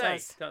know what they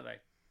say, don't they?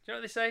 Do you know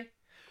what they say?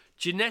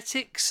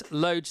 Genetics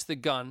loads the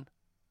gun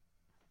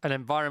and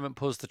environment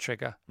pulls the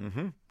trigger.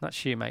 Mm-hmm.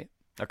 That's you, mate.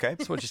 Okay.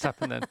 That's what just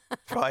happened then.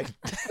 Fine.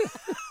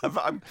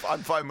 I'm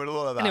fine with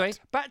all of that. Anyway,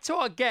 back to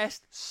our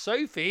guest,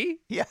 Sophie,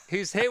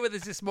 who's here with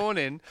us this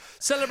morning,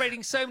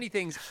 celebrating so many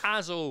things,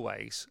 as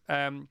always.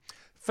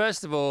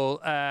 First of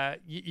all,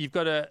 you've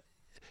got a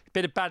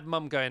bit of bad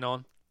mum going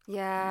on.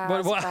 Yeah.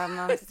 What? Bad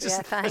mum. Just,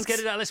 Yeah, thanks. let's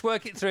get it out. Let's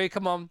work it through.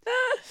 Come on.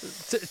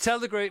 Tell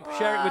the group.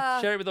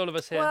 Share it with all of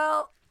us here.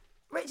 Well,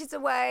 Richard's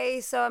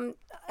away, so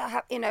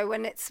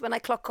when I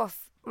clock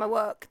off my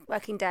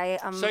working day,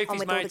 I'm Sophie's on with all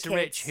the married kids. to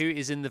Rich, who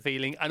is in the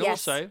feeling, and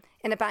Yes, also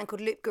in a band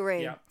called Loop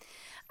Guru,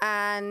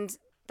 and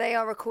they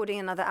are recording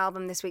another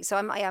album this week. So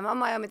I'm on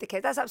my own with the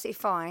kids. That's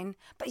absolutely fine.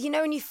 But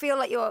when you feel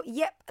like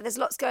there's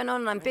lots going on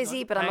and I'm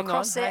busy, but I'm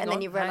across it, and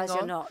then you realise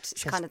you're not.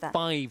 It's kind of that.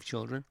 5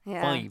 children.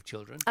 Yeah. 5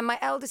 children. And my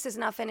eldest has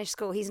now finished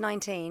school. He's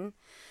 19.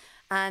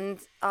 And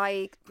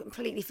I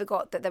completely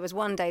forgot that there was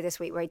one day this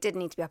week where he did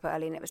need to be up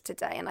early, and it was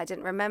today. And I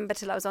didn't remember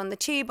till I was on the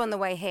tube on the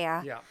way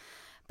here. Yeah.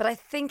 But I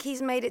think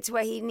he's made it to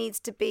where he needs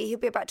to be. He'll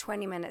be about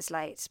 20 minutes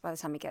late by the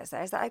time he gets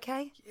there. Is that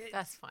okay?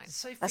 That's fine.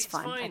 Sophie, That's it's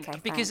fine.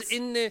 Okay, because thanks.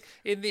 in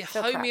the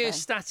Feel crap, though.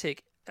 homeostatic,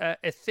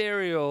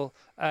 ethereal,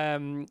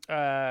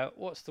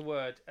 what's the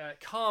word?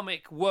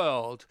 Karmic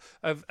world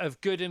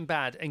of good and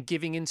bad and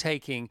giving and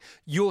taking,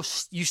 you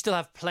still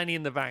have plenty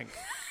in the bank.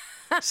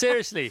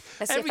 Seriously.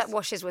 Let's see if that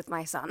washes with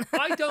my son.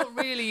 I don't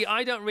really,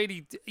 I'm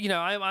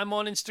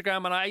on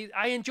Instagram and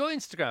I enjoy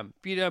Instagram,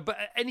 but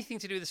anything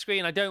to do with the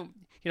screen, I don't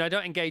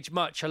engage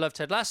much. I love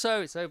Ted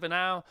Lasso. It's over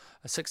now.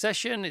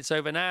 Succession. It's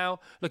over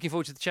now. Looking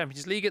forward to the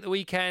Champions League at the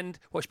weekend.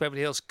 Watch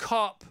Beverly Hills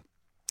Cop.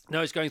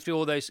 Noah's going through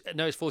all those.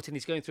 Noah's 14.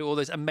 He's going through all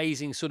those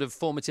amazing sort of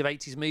formative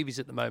 80s movies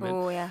at the moment.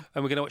 Oh, yeah.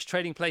 And we're going to watch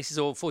Trading Places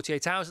or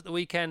 48 Hours at the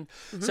weekend.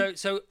 Mm-hmm.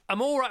 So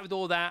I'm all right with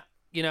all that.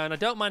 And I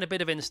don't mind a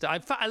bit of Insta.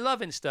 In fact, I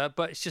love Insta,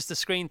 but it's just a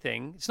screen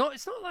thing. It's not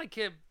like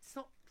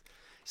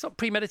it's not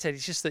premeditated.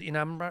 It's just that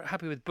I'm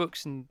happy with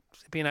books and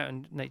being out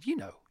and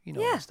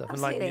all that stuff.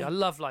 Absolutely. And I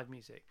love live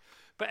music.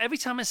 But every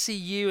time I see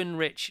you and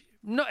Rich,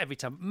 not every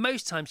time,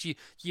 most times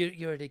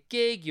you're at a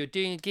gig, you're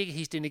doing a gig,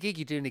 he's doing a gig,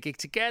 you're doing a gig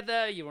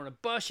together, you're on a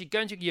bus,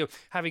 you're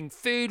having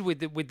food with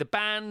the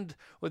band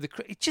or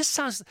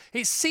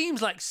it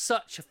seems like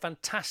such a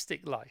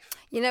fantastic life.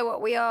 You know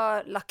what? We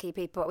are lucky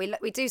people.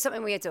 We do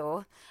something we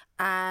adore,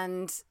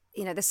 and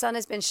you know, the sun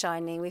has been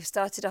shining. We've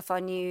started off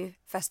our new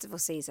festival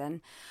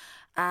season,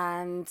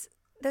 and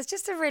there's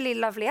just a really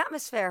lovely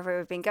atmosphere where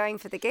we've been going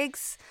for the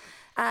gigs.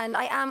 And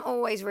I am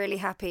always really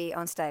happy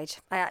on stage.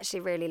 I actually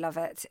really love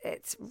it.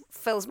 It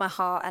fills my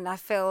heart, and I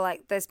feel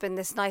like there's been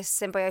this nice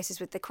symbiosis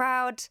with the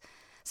crowd.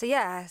 So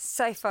yeah,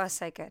 so far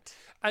so good.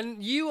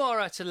 And you are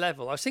at a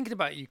level. I was thinking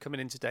about you coming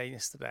in today,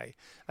 yesterday,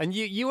 and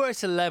you are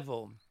at a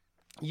level.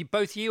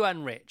 Both you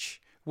and Rich,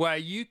 where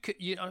you could,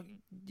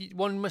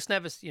 one must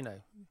never,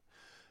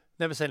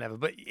 never say never.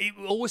 But it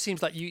always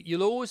seems like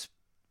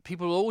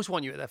people will always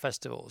want you at their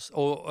festivals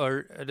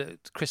or at a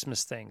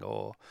Christmas thing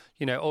or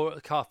or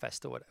a car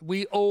fest or whatever.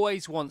 We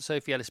always want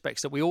Sophie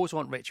Ellis-Bextor. We always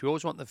want Rich. We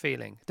always want The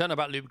Feeling. Don't know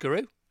about Loop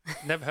Guru.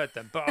 Never heard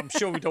them, but I'm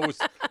sure we'd always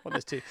want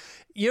this too.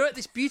 You're at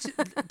this beauty.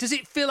 Does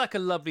it feel like a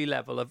lovely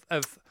level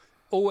of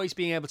always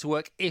being able to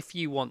work if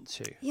you want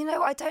to?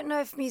 I don't know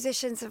if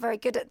musicians are very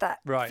good at that,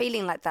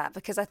 feeling like that,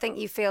 because I think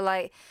you feel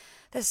like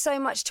there's so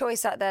much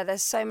choice out there.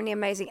 There's so many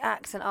amazing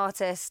acts and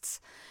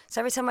artists.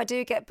 So every time I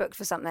do get booked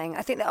for something,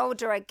 I think the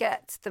older I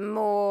get, the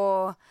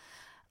more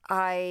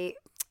I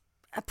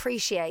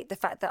appreciate the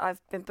fact that I've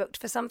been booked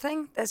for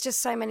something. There's just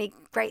so many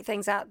great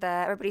things out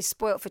there. Everybody's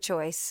spoilt for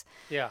choice.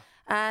 Yeah.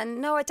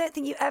 And no, I don't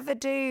think you ever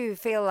do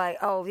feel like,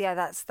 oh, yeah,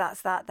 that's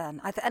that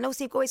then. And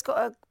also you've always got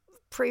to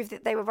prove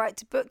that they were right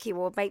to book you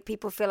or make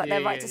people feel like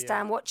they're right to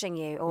stand watching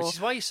you or which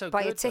is why you're so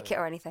buy good, a ticket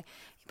though. Or anything.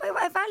 But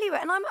I value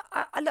it,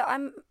 and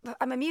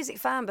I'm a music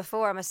fan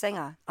before I'm a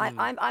singer.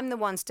 I'm the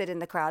one stood in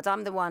the crowd.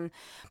 I'm the one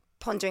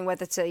pondering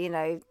whether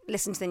to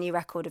listen to the new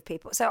record of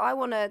people. So I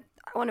want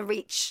to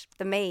reach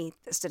the me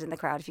that stood in the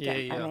crowd. If you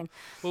get what I mean.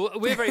 Well,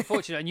 we're very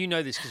fortunate, and you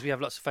know this because we have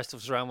lots of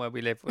festivals around where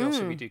we live.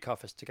 We do Car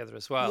Fest together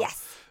as well,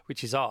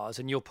 which is ours,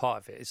 and you're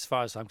part of it. As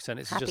far as I'm concerned,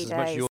 it's Happy just days. as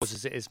much yours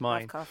as it is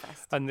mine. Love Car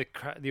Fest. And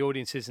the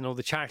audiences and all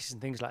the charities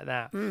and things like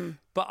that.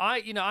 But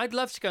I'd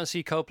love to go and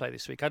see Coldplay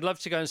this week. I'd love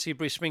to go and see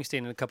Bruce Springsteen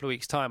in a couple of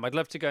weeks' time. I'd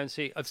love to go and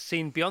see. I've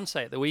seen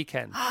Beyonce at the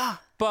weekend.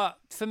 But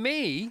for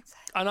me,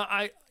 and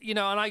I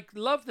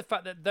love the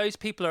fact that those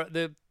people are at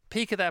the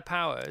peak of their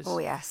powers. Oh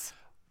yes.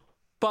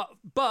 But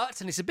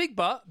and it's a big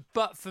but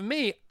for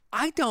me,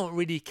 I don't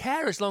really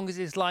care as long as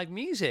it's live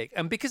music.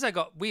 And because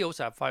we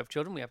also have 5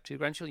 children, we have 2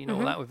 grandchildren,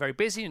 all that. We're very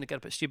busy and get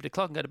up at stupid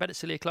o'clock and go to bed at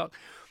silly o'clock.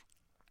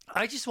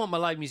 I just want my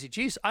live music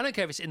juice. I don't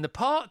care if it's in the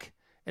park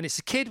and it's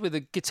a kid with a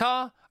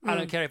guitar. I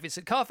don't care if it's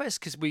at Carfest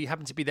because we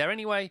happen to be there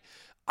anyway.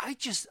 I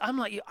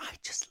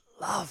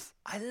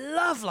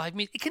love live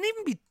music. It can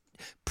even be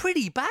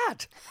pretty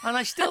bad and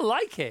I still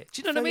like it.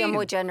 Do you know what I mean? You're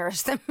more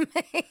generous than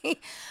me.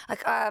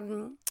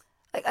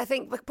 I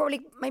think probably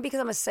maybe because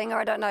I'm a singer,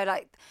 I don't know.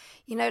 Like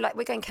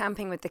we're going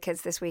camping with the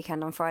kids this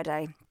weekend on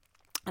Friday,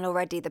 and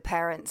already the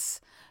parents.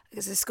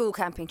 It's a school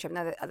camping trip.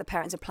 Now the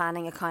parents are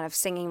planning a kind of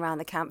singing around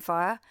the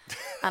campfire,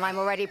 and I'm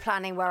already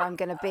planning where I'm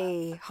going to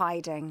be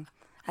hiding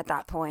at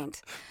that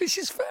point. Which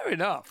is fair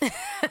enough.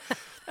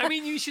 I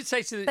mean, you should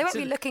say to them... They won't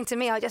be looking to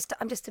me. I'm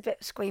just a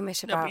bit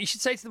squeamish about... No, but you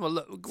should say to them, well,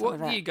 look,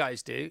 what do you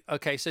guys do?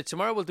 Okay, so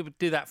tomorrow we'll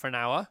do that for an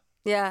hour.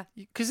 Yeah.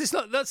 Because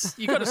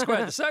you've got to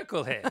square the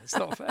circle here. It's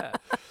not fair.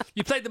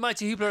 You played the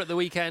Mighty Hoopla at the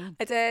weekend.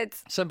 I did.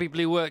 Some people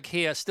who work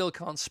here still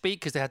can't speak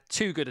because they had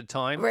too good a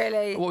time.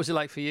 Really? What was it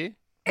like for you?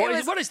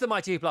 What is the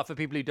Mighty Hoopla for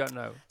people who don't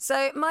know?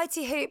 So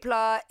Mighty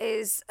Hoopla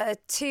is a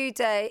 2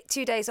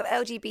 days of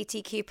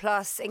LGBTQ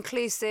plus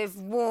inclusive,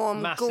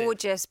 warm,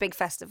 gorgeous big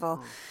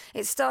festival.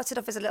 It started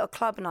off as a little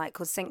club night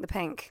called Sink the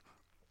Pink.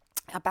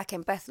 Back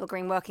in Bethnal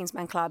Green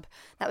Workingsmen Club.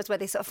 That was where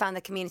they sort of found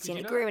the community, and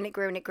it grew and it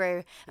grew and it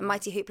grew. And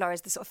Mighty Hoopla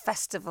is the sort of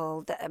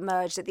festival that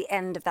emerged at the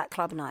end of that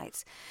club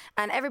night.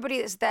 And everybody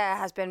that's there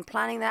has been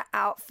planning their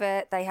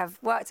outfit. They have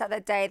worked out their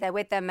day. They're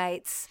with their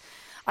mates.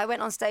 I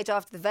went on stage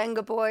after the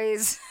Venga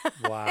Boys.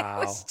 Wow.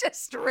 It was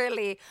just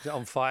really... Was it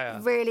on fire?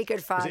 Really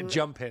good fun. Was it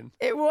jumping?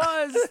 It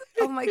was.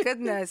 Oh, my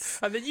goodness.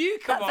 And then you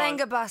come that on. That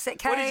Venga bus, it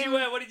came...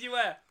 What did you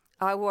wear?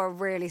 I wore a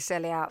really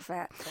silly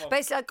outfit.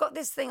 Basically, I got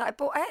this thing I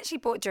actually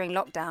bought during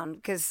lockdown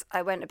because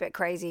I went a bit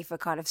crazy for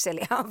kind of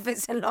silly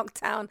outfits in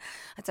lockdown.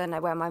 I don't know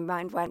where my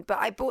mind went, but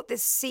I bought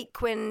this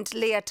sequined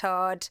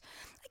leotard.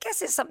 I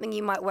guess it's something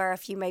you might wear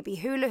if you maybe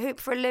hula hoop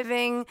for a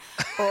living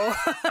or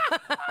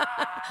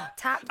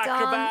tap dance.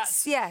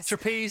 Acrobats, yes,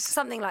 trapeze.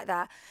 Something like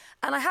that.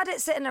 And I had it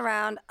sitting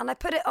around and I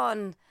put it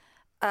on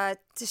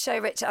to show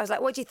Richard. I was like,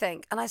 what do you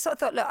think? And I sort of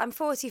thought, look, I'm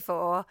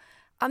 44.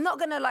 I'm not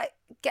going to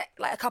get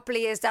a couple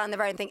of years down the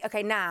road and think,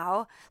 okay,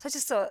 now. So I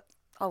just thought,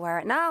 I'll wear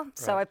it now. Right.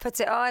 So I put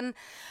it on.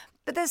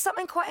 But there's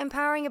something quite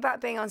empowering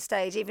about being on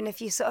stage, even if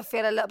you sort of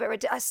feel a little bit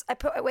ridiculous. I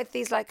put it with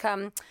these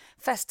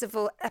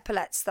festival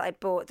epaulets that I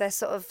bought. They're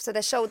so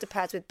they're shoulder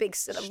pads with big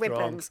sort of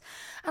ribbons.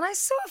 And I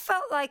sort of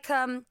felt like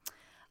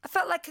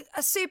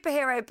a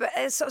superhero, but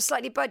in a sort of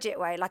slightly budget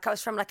way. Like I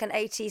was from an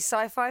 80s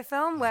sci-fi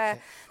film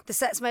where the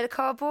set's made of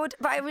cardboard.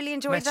 But I really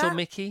enjoyed that. Metal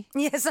Mickey?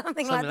 Yeah,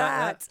 something like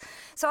that.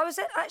 So I was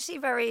actually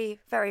very,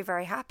 very,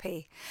 very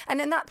happy.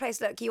 And in that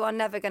place, look, you are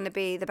never going to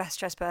be the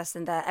best dressed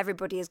person there.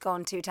 Everybody has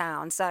gone to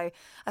town. So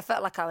I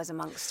felt like I was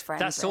amongst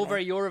friends. That's all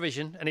very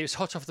Eurovision. And it was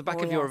hot off the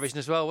back of Eurovision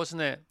as well,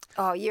 wasn't it?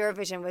 Oh,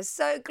 Eurovision was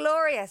so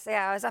glorious.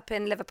 Yeah, I was up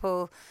in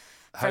Liverpool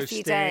for a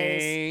few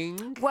days.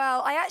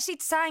 Well, I actually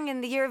sang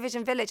in the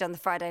Eurovision Village on the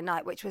Friday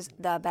night, which was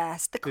the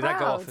best. The crowd. Did that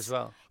go off as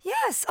well?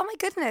 Yes. Oh my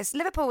goodness.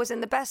 Liverpool was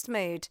in the best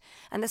mood,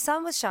 and the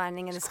sun was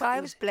shining, and the sky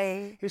was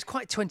blue. It was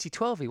quite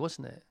 2012-y,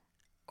 wasn't it?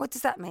 What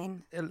does that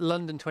mean?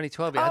 London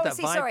 2012. It had that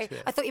vibe sorry. to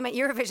it. I thought you meant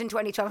Eurovision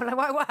 2012. I'm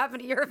like, what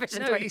happened to Eurovision?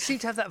 No, it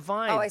seemed to have that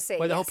vibe. Oh, I see.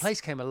 Where the whole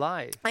place came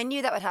alive. I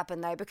knew that would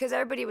happen though, because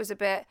everybody was a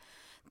bit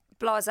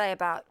blasé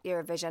about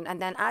Eurovision, and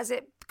then as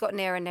it got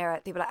nearer and nearer,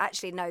 people were like,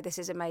 actually, no, this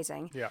is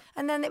amazing. Yeah.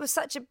 And then it was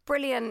such a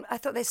brilliant. I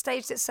thought they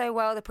staged it so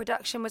well. The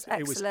production was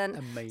excellent.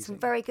 It was amazing. Some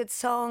very good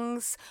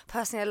songs.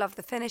 Personally, I love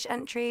the Finnish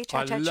entry.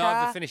 I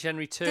love the Finnish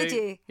entry too. Did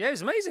you? Yeah, it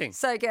was amazing.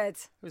 So good.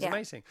 It was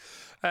amazing.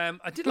 I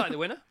did like the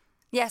winner.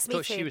 Yes, me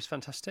Thought too. she was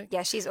fantastic.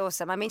 Yeah, she's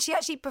awesome. I mean, she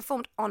actually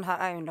performed on her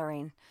own,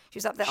 Lorraine. She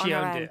was up there on her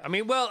own. She owned it. I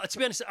mean, well, to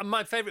be honest,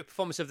 my favourite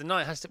performance of the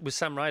night was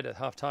Sam Ryder at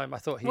half-time.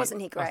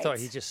 Wasn't he great? I thought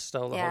he just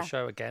stole the whole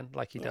show again,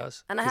 like he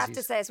does. And I have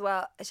to say as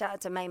well, a shout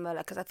out to May Muller,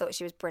 because I thought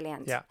she was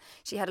brilliant. Yeah.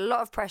 She had a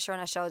lot of pressure on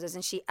her shoulders,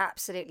 and she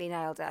absolutely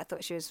nailed it. I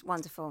thought she was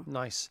wonderful.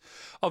 Nice.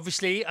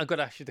 Obviously, I've got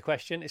to ask you the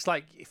question. It's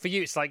like, for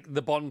you, it's like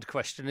the Bond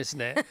question,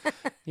 isn't it?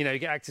 You know, you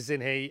get actors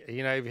in here,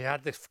 you know, have you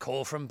had the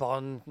call from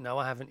Bond? No,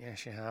 I haven't.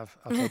 Yes, you have.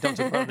 Okay, don't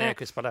talk about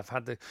Nerkis, but I've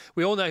had the...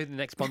 We all know who the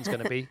next Bond's going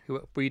to be.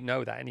 We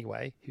know that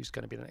anyway, who's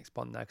going to be the next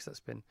Bond now, because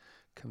that's been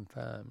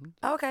confirmed.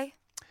 Oh, okay.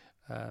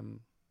 Not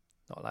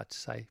allowed to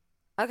say.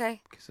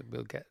 Okay. Because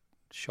we'll get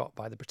shot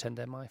by the pretend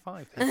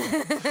MI5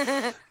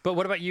 people. But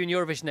what about you in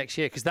Eurovision next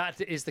year? Because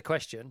that is the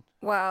question.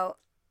 Well,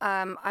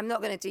 I'm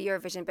not going to do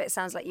Eurovision, but it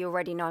sounds like you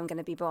already know I'm going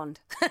to be Bond.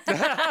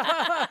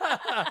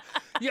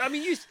 Yeah, I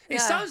mean,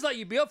 it sounds like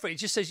you'd be up for it. It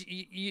just says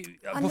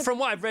from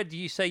what I've read,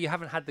 you say you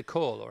haven't had the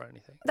call or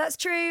anything. That's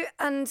true.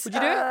 And would you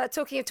do it?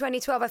 Talking of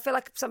 2012, I feel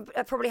like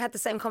I probably had the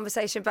same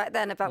conversation back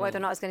then about whether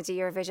or not I was going to do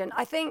Eurovision.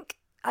 I think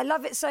I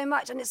love it so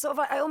much, and it's sort of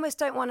like I almost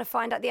don't want to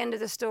find out the end of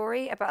the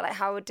story about like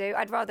how I would do.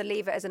 I'd rather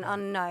leave it as an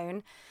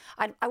unknown.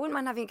 I wouldn't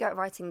mind having a go at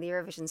writing the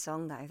Eurovision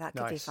song though. That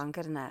could be fun,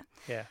 couldn't it?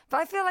 Yeah. But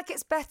I feel like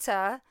it's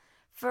better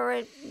for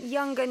a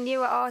younger,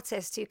 newer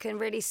artist who can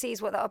really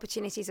seize what the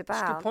opportunity's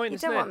about. It's a good point, you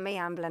don't want me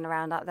ambling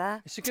around up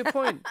there. It's a good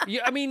point.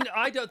 I mean,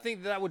 I don't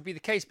think that would be the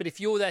case, but if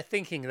you're there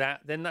thinking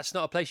that, then that's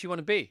not a place you want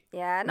to be.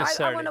 Yeah, no,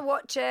 I want to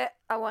watch it.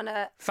 I want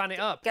to... Fan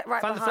it up. Get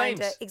right Fan behind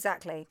the flames. it.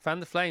 Exactly.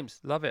 Fan the flames.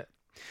 Love it.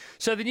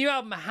 So the new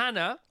album,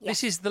 Hannah,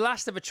 this is the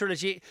last of a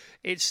trilogy.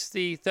 It's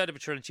the third of a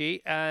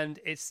trilogy, and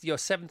it's your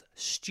 7th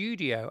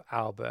studio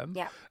album.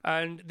 Yeah.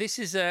 And this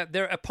is,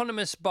 they're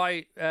eponymous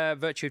by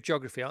virtue of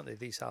geography, aren't they,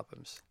 these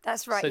albums?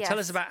 That's right, So yes. tell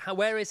us about,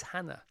 where is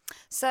Hannah?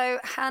 So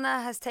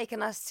Hannah has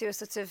taken us to a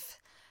sort of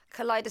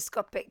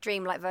kaleidoscopic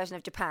dreamlike version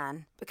of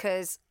Japan,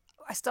 because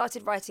I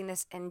started writing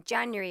this in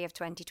January of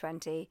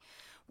 2020,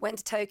 went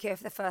to Tokyo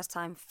for the first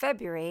time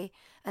February,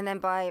 and then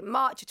by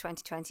March of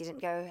 2020 didn't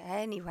go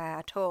anywhere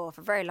at all for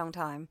a very long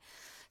time.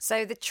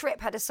 So the trip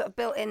had a sort of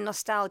built-in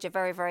nostalgia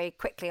very, very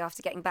quickly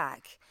after getting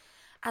back.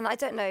 And I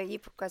don't know, you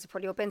guys have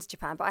probably all been to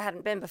Japan, but I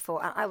hadn't been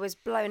before, and I was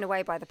blown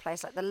away by the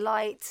place, like the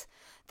light,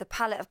 the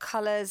palette of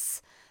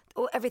colours,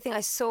 everything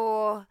I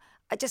saw.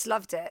 I just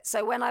loved it.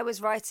 So when I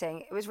was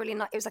writing, it was really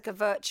nice. It was like a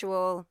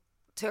virtual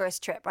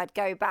tourist trip. I'd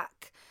go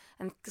back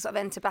and sort of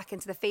enter back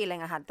into the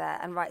feeling I had there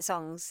and write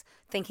songs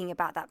thinking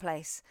about that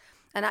place.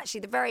 And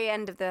actually, the very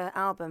end of the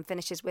album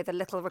finishes with a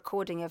little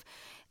recording of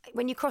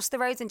when you cross the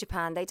roads in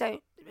Japan, they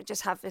don't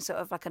just have a sort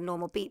of like a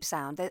normal beep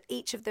sound.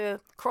 Each of the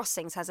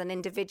crossings has an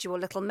individual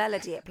little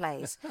melody it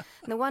plays.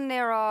 And the one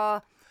near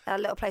our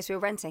little place we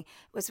were renting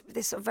was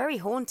this sort of very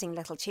haunting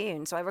little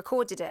tune. So I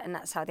recorded it, and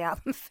that's how the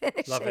album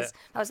finishes. Love it.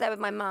 I was there with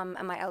my mum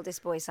and my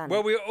eldest boy, son.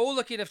 Well, we were all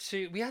lucky enough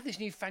we had this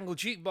newfangled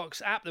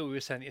jukebox app that we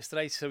were sent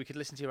yesterday so we could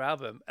listen to your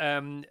album.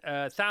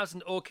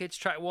 1,000 Orchids,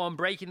 track 1,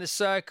 Breaking the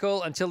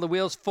Circle, Until the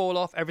Wheels Fall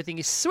Off, Everything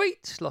is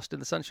Sweet, Lost in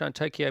the Sunshine,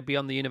 Tokyo,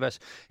 Beyond the Universe,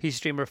 He's a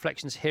Stream of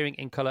Reflections, Hearing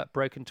in Colour,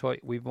 Broken Toy,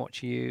 We've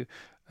Watched You.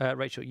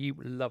 Rachel, you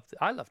loved it.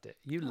 I loved it.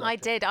 You loved it. I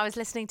did. I was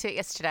listening to it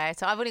yesterday.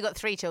 So I've only got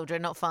 3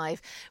 children, not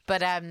 5.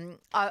 But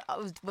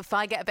if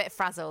I get a bit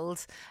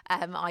frazzled,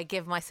 I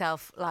give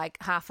myself like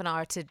half an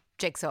hour to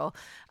Jigsaw,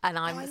 and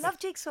I love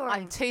Jigsaw.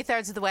 I'm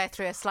 2/3 of the way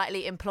through a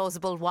slightly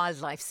implausible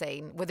wildlife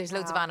scene where there's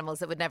loads of animals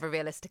that would never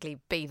realistically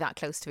be that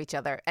close to each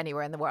other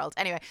anywhere in the world.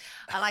 Anyway,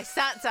 and I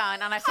sat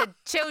down and I said,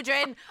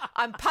 "Children,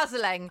 I'm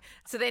puzzling,"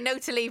 so they know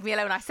to leave me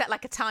alone. I set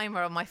like a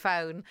timer on my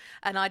phone,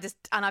 and I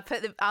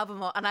put the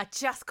album on, and I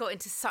just got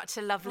into such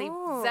a lovely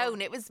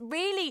zone. It was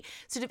really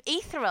sort of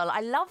ethereal. I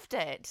loved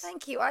it.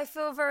 Thank you. I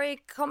feel very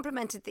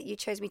complimented that you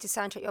chose me to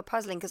soundtrack your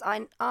puzzling, because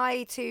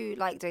I too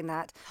like doing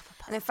that.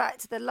 And in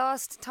fact, the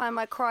last time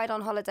I cried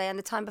on holiday, and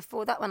the time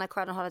before that when I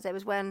cried on holiday,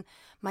 was when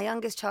my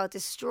youngest child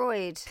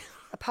destroyed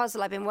a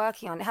puzzle I've been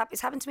working on.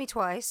 It's happened to me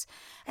twice,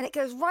 and it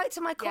goes right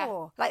to my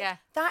core.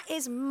 That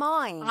is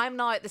mine. I'm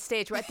now at the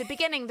stage where at the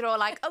beginning they're all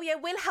like, "Oh yeah,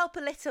 we'll help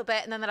a little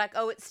bit," and then they're like,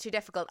 "Oh, it's too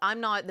difficult." I'm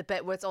now at the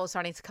bit where it's all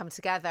starting to come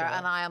together,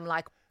 and I am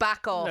like,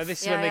 "Back off!" No,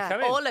 this is when they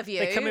come in. All of you,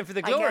 they come in for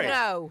the glory.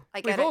 No,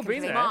 we've all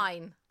been there.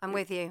 Mine. I'm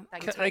with you.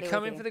 They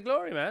come in for the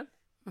glory, man.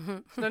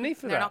 There's no need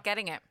for that. They're not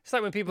getting it. It's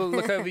like when people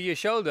look over your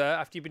shoulder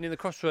after you've been in the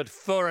crossword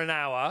for an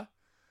hour.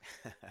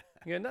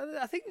 Yeah, no,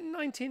 I think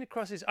 19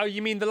 across is... Oh,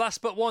 you mean the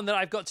last but one that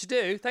I've got to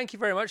do? Thank you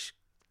very much.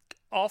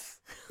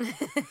 Off.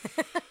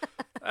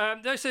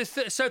 No, so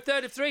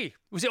 3rd of 3.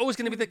 Was it always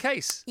going to be the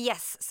case?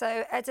 Yes.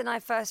 So Ed and I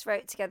first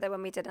wrote together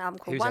when we did an album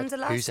called Who's Ed?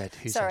 Wanderlust. Who's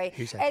Ed?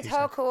 Who's Ed? Ed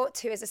Harcourt,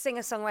 who is a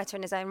singer-songwriter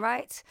in his own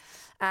right.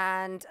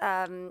 And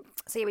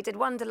so yeah, we did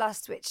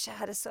Wanderlust, which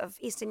had a sort of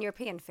Eastern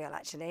European feel,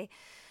 actually.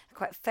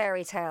 Quite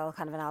fairy tale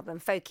kind of an album,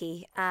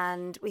 folky.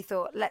 And we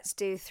thought, let's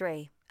do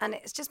 3. And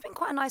it's just been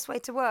quite a nice way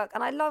to work.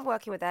 And I love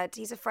working with Ed.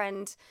 He's a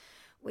friend.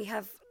 We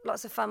have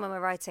lots of fun when we're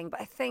writing. But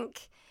I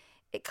think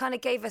it kind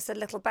of gave us a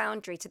little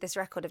boundary to this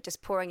record of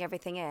just pouring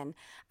everything in.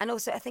 And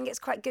also, I think it's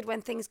quite good when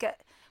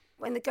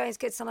the going's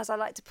good, sometimes I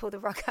like to pull the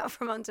rug out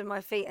from under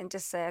my feet and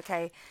just say,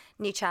 okay,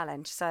 new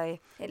challenge. So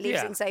it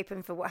leaves things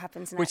open for what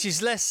happens next. Which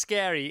is less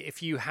scary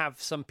if you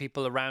have some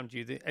people around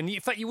you. In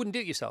fact, you wouldn't do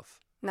it yourself.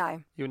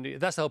 No. You wouldn't do it.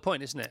 That's the whole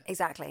point, isn't it?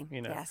 Exactly.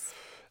 Yes.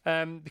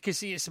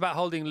 Because it's about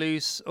holding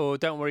loose, or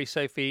don't worry,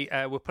 Sophie,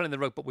 we're pulling the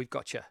rug, but we've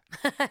got you.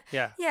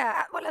 Yeah.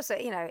 Yeah. Well, also,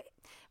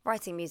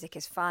 writing music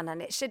is fun,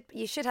 and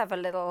you should have a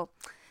little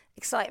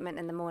excitement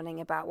in the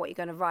morning about what you're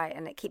going to write,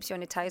 and it keeps you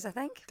on your toes, I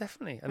think.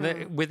 Definitely.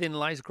 And within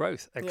lies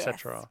growth,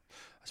 etc.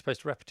 As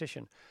opposed to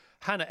repetition.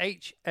 Hannah,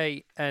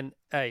 Hana,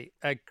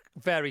 a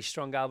very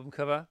strong album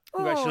cover.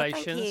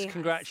 Congratulations. Thank you.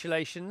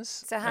 Congratulations.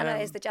 So Hana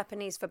is the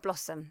Japanese for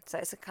blossom. So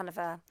it's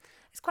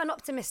it's quite an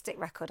optimistic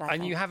record, I think.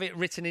 And you have it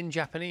written in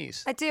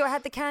Japanese. I do. I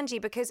had the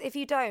kanji, because if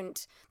you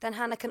don't, then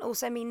Hana can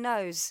also mean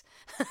nose.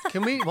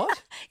 Can we?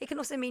 What? It can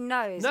also mean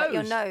nose, like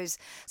your nose.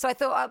 So I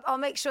thought I'll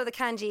make sure the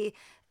kanji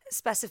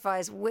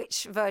specifies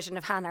which version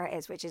of Hana it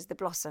is, which is the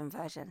blossom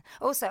version.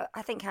 Also,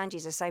 I think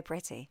kanjis are so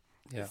pretty.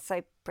 Yeah. It's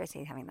so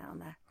pretty having that on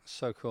there.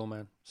 So cool,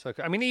 man. So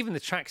cool. I mean, even the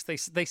tracks,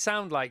 they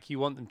sound like you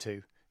want them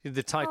to.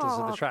 The titles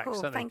of the tracks,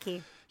 cool. don't they? Thank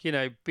you.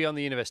 Beyond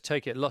the Universe,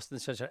 Tokyo, Lost in the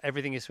Sunshine,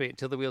 Everything is Sweet,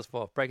 Until the Wheels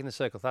Fall Off, Breaking the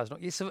Circle, Thousand.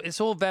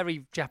 It's all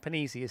very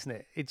Japanesey, isn't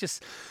it? It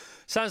just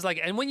sounds like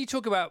it. And when you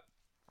talk about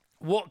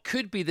what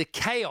could be the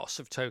chaos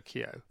of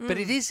Tokyo, but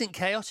it isn't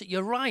chaotic,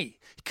 you're right,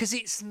 because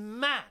it's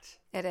mad.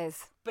 It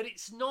is. But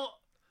it's not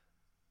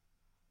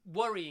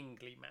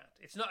worryingly mad.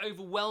 It's not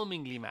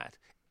overwhelmingly mad.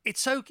 It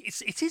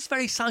is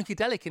very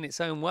psychedelic in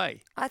its own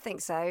way. I think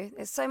so.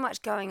 There's so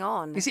much going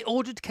on. Is it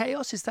ordered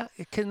chaos?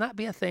 Can that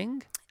be a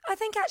thing? I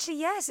think actually,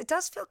 yes, it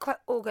does feel quite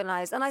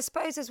organised. And I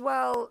suppose as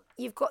well,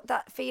 you've got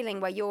that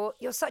feeling where you're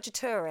such a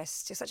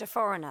tourist, you're such a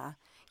foreigner.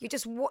 You're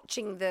just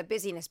watching the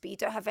busyness, but you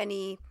don't have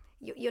any...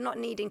 You're not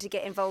needing to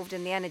get involved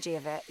in the energy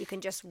of it. You can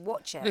just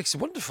watch it. It's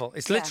wonderful.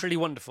 It's literally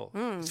wonderful.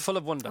 It's full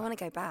of wonder. I want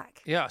to go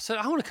back. Yeah, so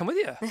I want to come with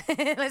you.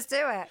 Let's do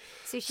it.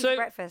 Sushi for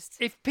breakfast.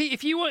 If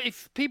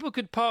people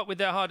could part with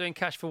their hard-earned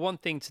cash for one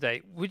thing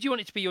today, would you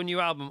want it to be your new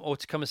album or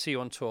to come and see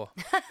you on tour?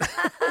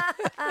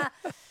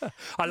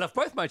 I love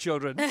both my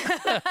children.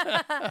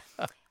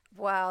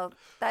 Well,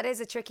 that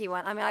is a tricky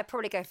one. I mean, I'd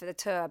probably go for the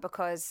tour,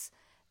 because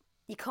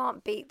you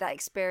can't beat that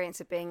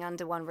experience of being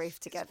under one roof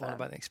together. It's all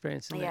about the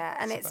experience, isn't it? Yeah,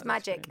 and it's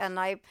magic. And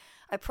I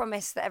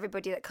promise that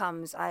everybody that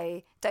comes,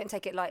 I don't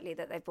take it lightly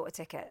that they've bought a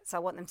ticket. So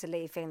I want them to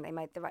leave feeling they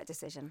made the right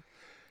decision.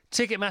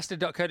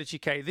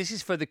 Ticketmaster.co.uk. This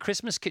is for the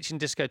Christmas Kitchen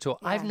Disco Tour.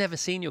 Yeah. I've never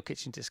seen your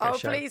Kitchen Disco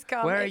show. Oh, please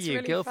come. Where it's are you?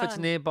 Really Guildford's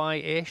fun.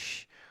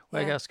 nearby-ish.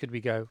 Where else could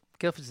we go?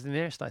 Guildford's the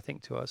nearest, I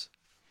think, to us.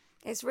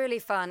 It's really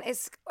fun.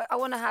 I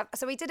want to have...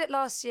 So we did it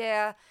last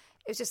year.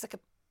 It was just like a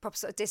proper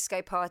sort of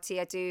disco party.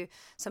 I do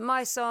some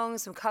my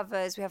songs, some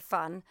covers. We have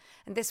fun.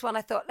 And this one,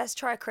 I thought, let's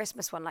try a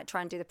Christmas one, like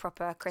try and do the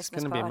proper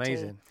Christmas party. It's going to be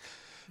amazing.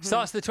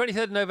 Starts the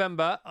 23rd of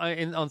November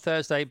on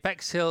Thursday,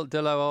 Bexhill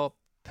de Loire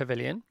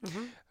Pavilion.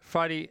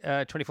 Friday,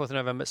 24th of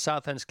November,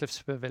 Southend's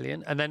Cliffs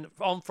Pavilion. And then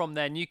on from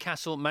there,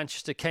 Newcastle,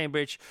 Manchester,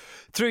 Cambridge,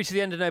 through to the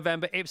end of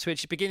November,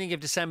 Ipswich, beginning of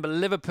December,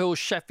 Liverpool,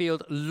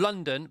 Sheffield,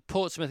 London,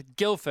 Portsmouth,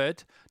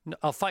 Guildford.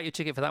 I'll fight your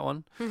ticket for that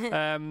one.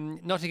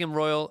 Nottingham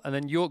Royal, and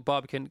then York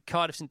Barbican,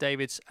 Cardiff St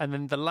David's, and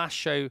then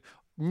the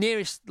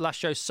nearest last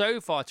show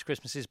so far to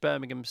Christmas is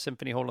Birmingham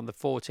Symphony Hall on the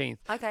 14th.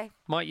 Okay.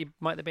 Might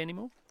there be any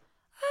more?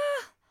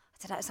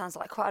 I don't know, it sounds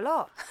like quite a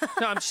lot.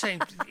 No, I'm just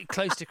saying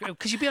close to...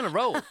 Because you'd be on a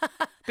roll.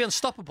 Be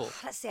unstoppable.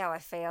 Let's see how I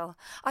feel.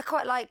 I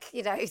quite like,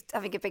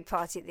 having a big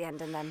party at the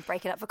end and then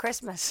breaking up for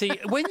Christmas. See,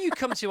 when you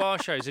come to our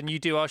shows and you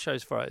do our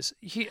shows for us,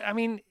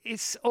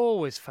 it's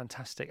always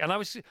fantastic. And I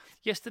was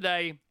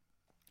yesterday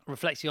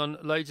reflecting on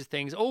loads of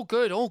things. All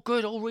good,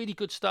 all really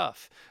good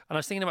stuff. And I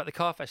was thinking about the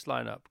Carfest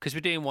lineup, because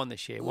we're doing one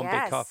this year, one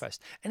big Carfest.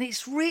 And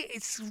it's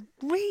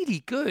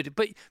really good.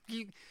 But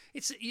you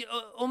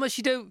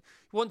don't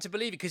want to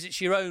believe it because it's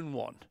your own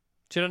one.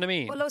 Do you know what I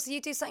mean? Well, also, you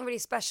do something really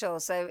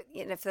special. So,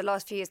 for the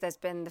last few years, there's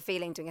been the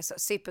feeling doing a sort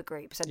of super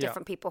group. So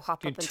different people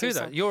hop up and do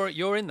that.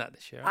 You're in that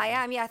this year. I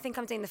am, yeah. I think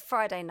I'm doing the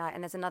Friday night,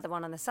 and there's another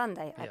one on the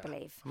Sunday, I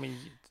believe. I mean...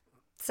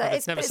 So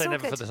it's never say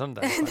never for the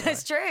Sunday.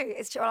 That's true.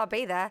 It's true. I'll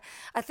be there.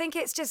 I think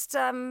it's just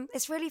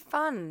it's really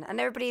fun, and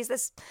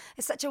it's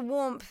such a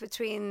warmth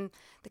between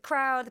the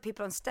crowd, the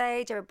people on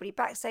stage, everybody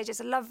backstage. It's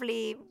a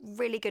lovely,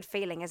 really good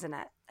feeling, isn't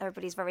it?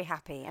 Everybody's very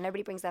happy, and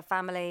everybody brings their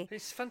family.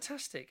 It's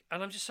fantastic,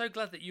 and I'm just so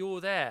glad that you're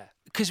there,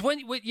 because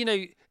when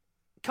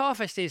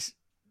Carfest is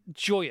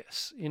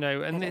joyous, you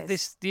know. And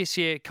this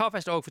year,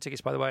 Carfest.org for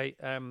tickets, by the way.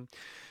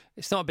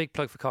 It's not a big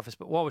plug for Carfest,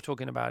 but while we're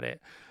talking about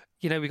it,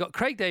 you know, we got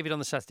Craig David on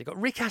the Saturday, got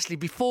Rick Astley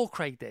before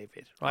Craig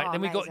David, right? Oh,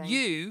 then we got amazing.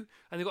 you,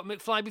 and they got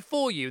McFly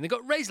before you, and they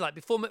got Razorlight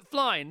before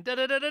McFly, and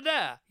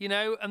da-da-da-da-da, you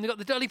know, and they got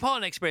the Dolly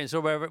Parton Experience,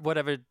 or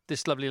whatever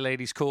this lovely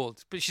lady's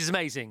called, but she's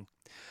amazing.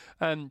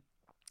 And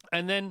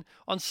then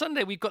on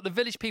Sunday, we've got the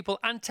Village People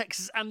and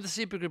Texas and the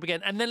Supergroup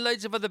again, and then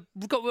loads of other,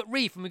 we've got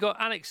Reef, and we've got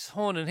Alex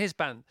Horn and his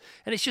band,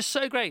 and it's just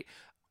so great.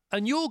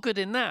 And you're good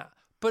in that,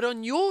 but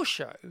on your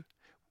show,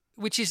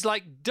 which is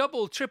like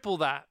double, triple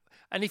that,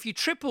 and if you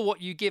triple what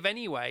you give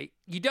anyway,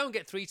 you don't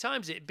get 3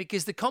 times it,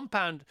 because the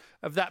compound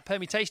of that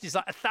permutation is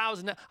like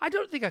 1,000. I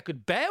don't think I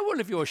could bear one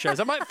of your shows.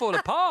 I might fall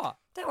apart.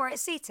 Don't worry,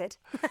 it's seated.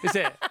 Is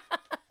it?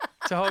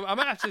 So I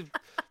might have to,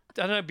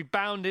 I don't know, be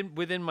bound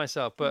within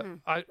myself, but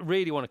I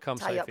really want to come,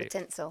 Tie Sophie. you up with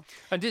tinsel.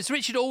 And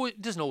Richard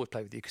doesn't always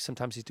play with you, because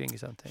sometimes he's doing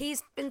his own thing.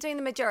 He's been doing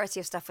the majority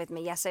of stuff with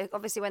me, yeah. So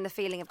obviously when the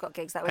Feeling have got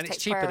gigs, that always And it's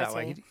takes cheaper priority. that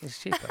way.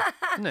 It's cheaper,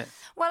 isn't it?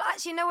 Well,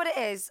 actually, you know what it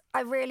is?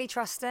 I really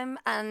trust him.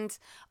 And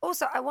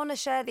also, I want to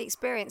share the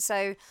experience.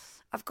 So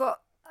I've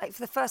got, like,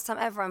 for the first time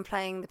ever, I'm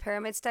playing the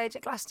Pyramid stage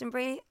at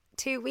Glastonbury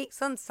 2 weeks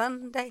on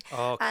Sunday.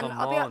 Oh, and come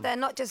I'll be on. up there,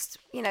 not just,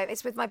 you know,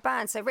 it's with my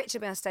band. So Richard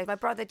will be on stage. My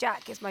brother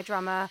Jack is my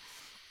drummer.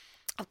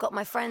 I've got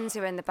my friends who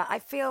are in the band. I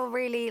feel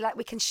really like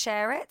we can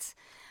share it.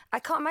 I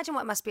can't imagine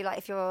what it must be like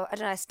if you're, I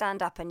don't know,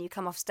 stand up and you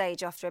come off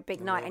stage after a big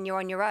night and you're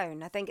on your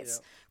own. I think it's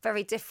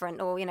very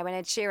different. Or, you know, when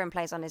Ed Sheeran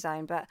plays on his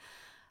own. But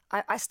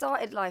I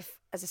started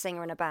life as a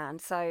singer in a band,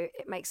 so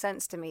it makes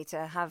sense to me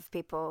to have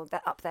people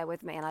that up there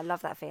with me, and I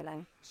love that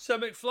feeling. So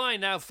McFly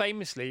now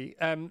famously,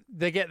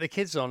 they get the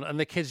kids on, and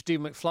the kids do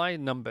McFly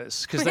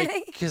numbers because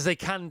they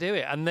can do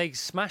it, and they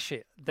smash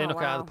it. They knock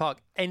it out of the park.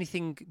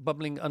 Anything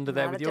bubbling under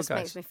there with your guys? It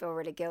just makes me feel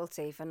really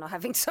guilty for not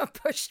having to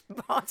push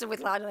harder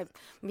with, I don't know,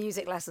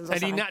 music lessons or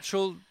Any something.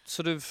 natural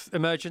sort of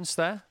emergence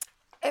there?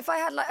 If I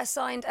had like a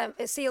signed,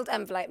 a sealed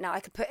envelope now,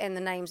 I could put in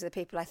the names of the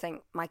people I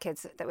think my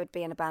kids that would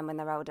be in a band when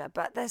they're older.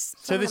 But there's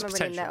some of them are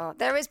really little.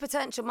 There is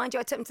potential. Mind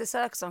you, I took them to the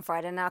circus on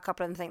Friday, and now a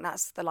couple of them think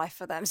that's the life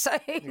for them. So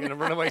You're going to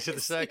run away to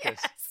the circus.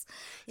 Yes.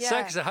 Yeah.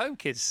 Circus at home,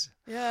 kids.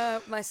 Yeah,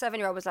 my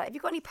 7-year-old was like, "Have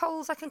you got any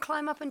poles I can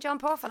climb up and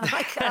jump off?" And I'm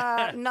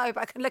like, "No,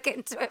 but I can look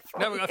into it for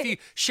you." No, we've got a few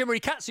shimmery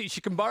catsuits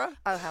you can borrow.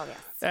 Oh, hell yes.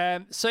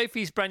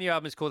 Sophie's brand new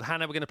album is called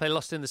Hannah. We're going to play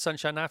Lost in the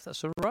Sunshine now, if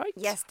that's all right.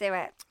 Yes, do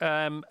it.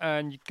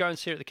 And you go and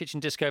see her at the Kitchen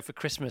Disco for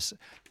Christmas.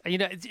 And, you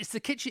know, it's the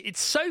kitchen.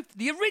 It's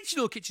the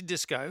original Kitchen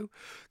Disco,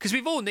 because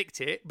we've all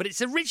nicked it, but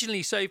it's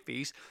originally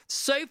Sophie's.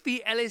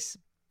 Sophie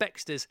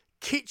Ellis-Bextor's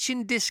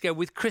Kitchen Disco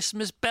with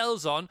Christmas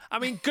bells on. I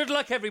mean, good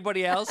luck,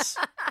 everybody else.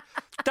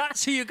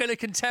 That's who you're going to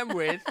contend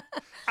with.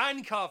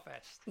 And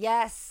Carfest.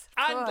 Yes.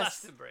 And course.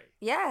 Glastonbury.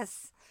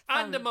 Yes.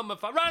 And a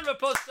Mummified. Round of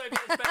applause, Sophie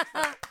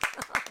Ellis-Bextor.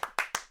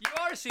 You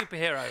are a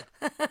superhero.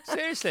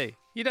 Seriously.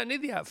 You don't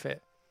need the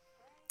outfit.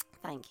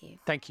 Thank you.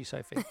 Thank you,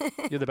 Sophie.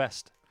 You're the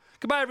best.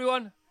 Goodbye,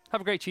 everyone.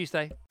 Have a great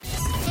Tuesday.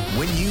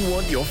 When you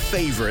want your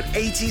favourite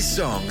 80s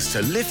songs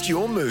to lift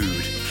your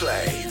mood,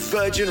 play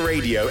Virgin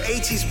Radio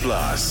 80s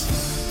Plus.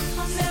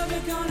 I'm never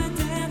gonna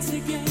dance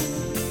again.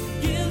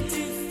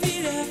 Guilty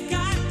feet have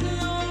got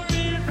no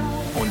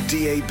rhythm. On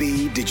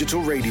DAB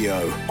Digital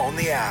Radio, on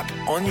the app,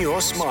 on your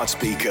smart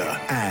speaker,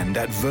 and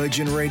at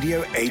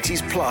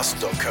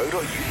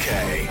virginradio80splus.co.uk.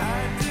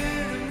 I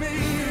didn't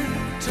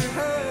mean to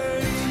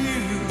hurt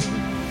you.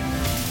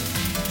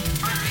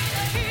 I need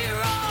a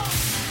hero.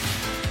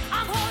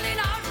 I'm holding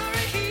out for a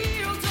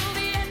hero till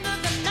the end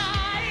of the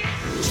night.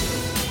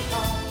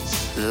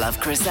 Love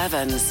Chris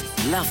Evans.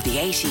 Love the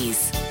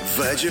 80s.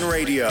 Virgin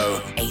Radio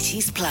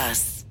 80s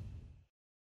Plus.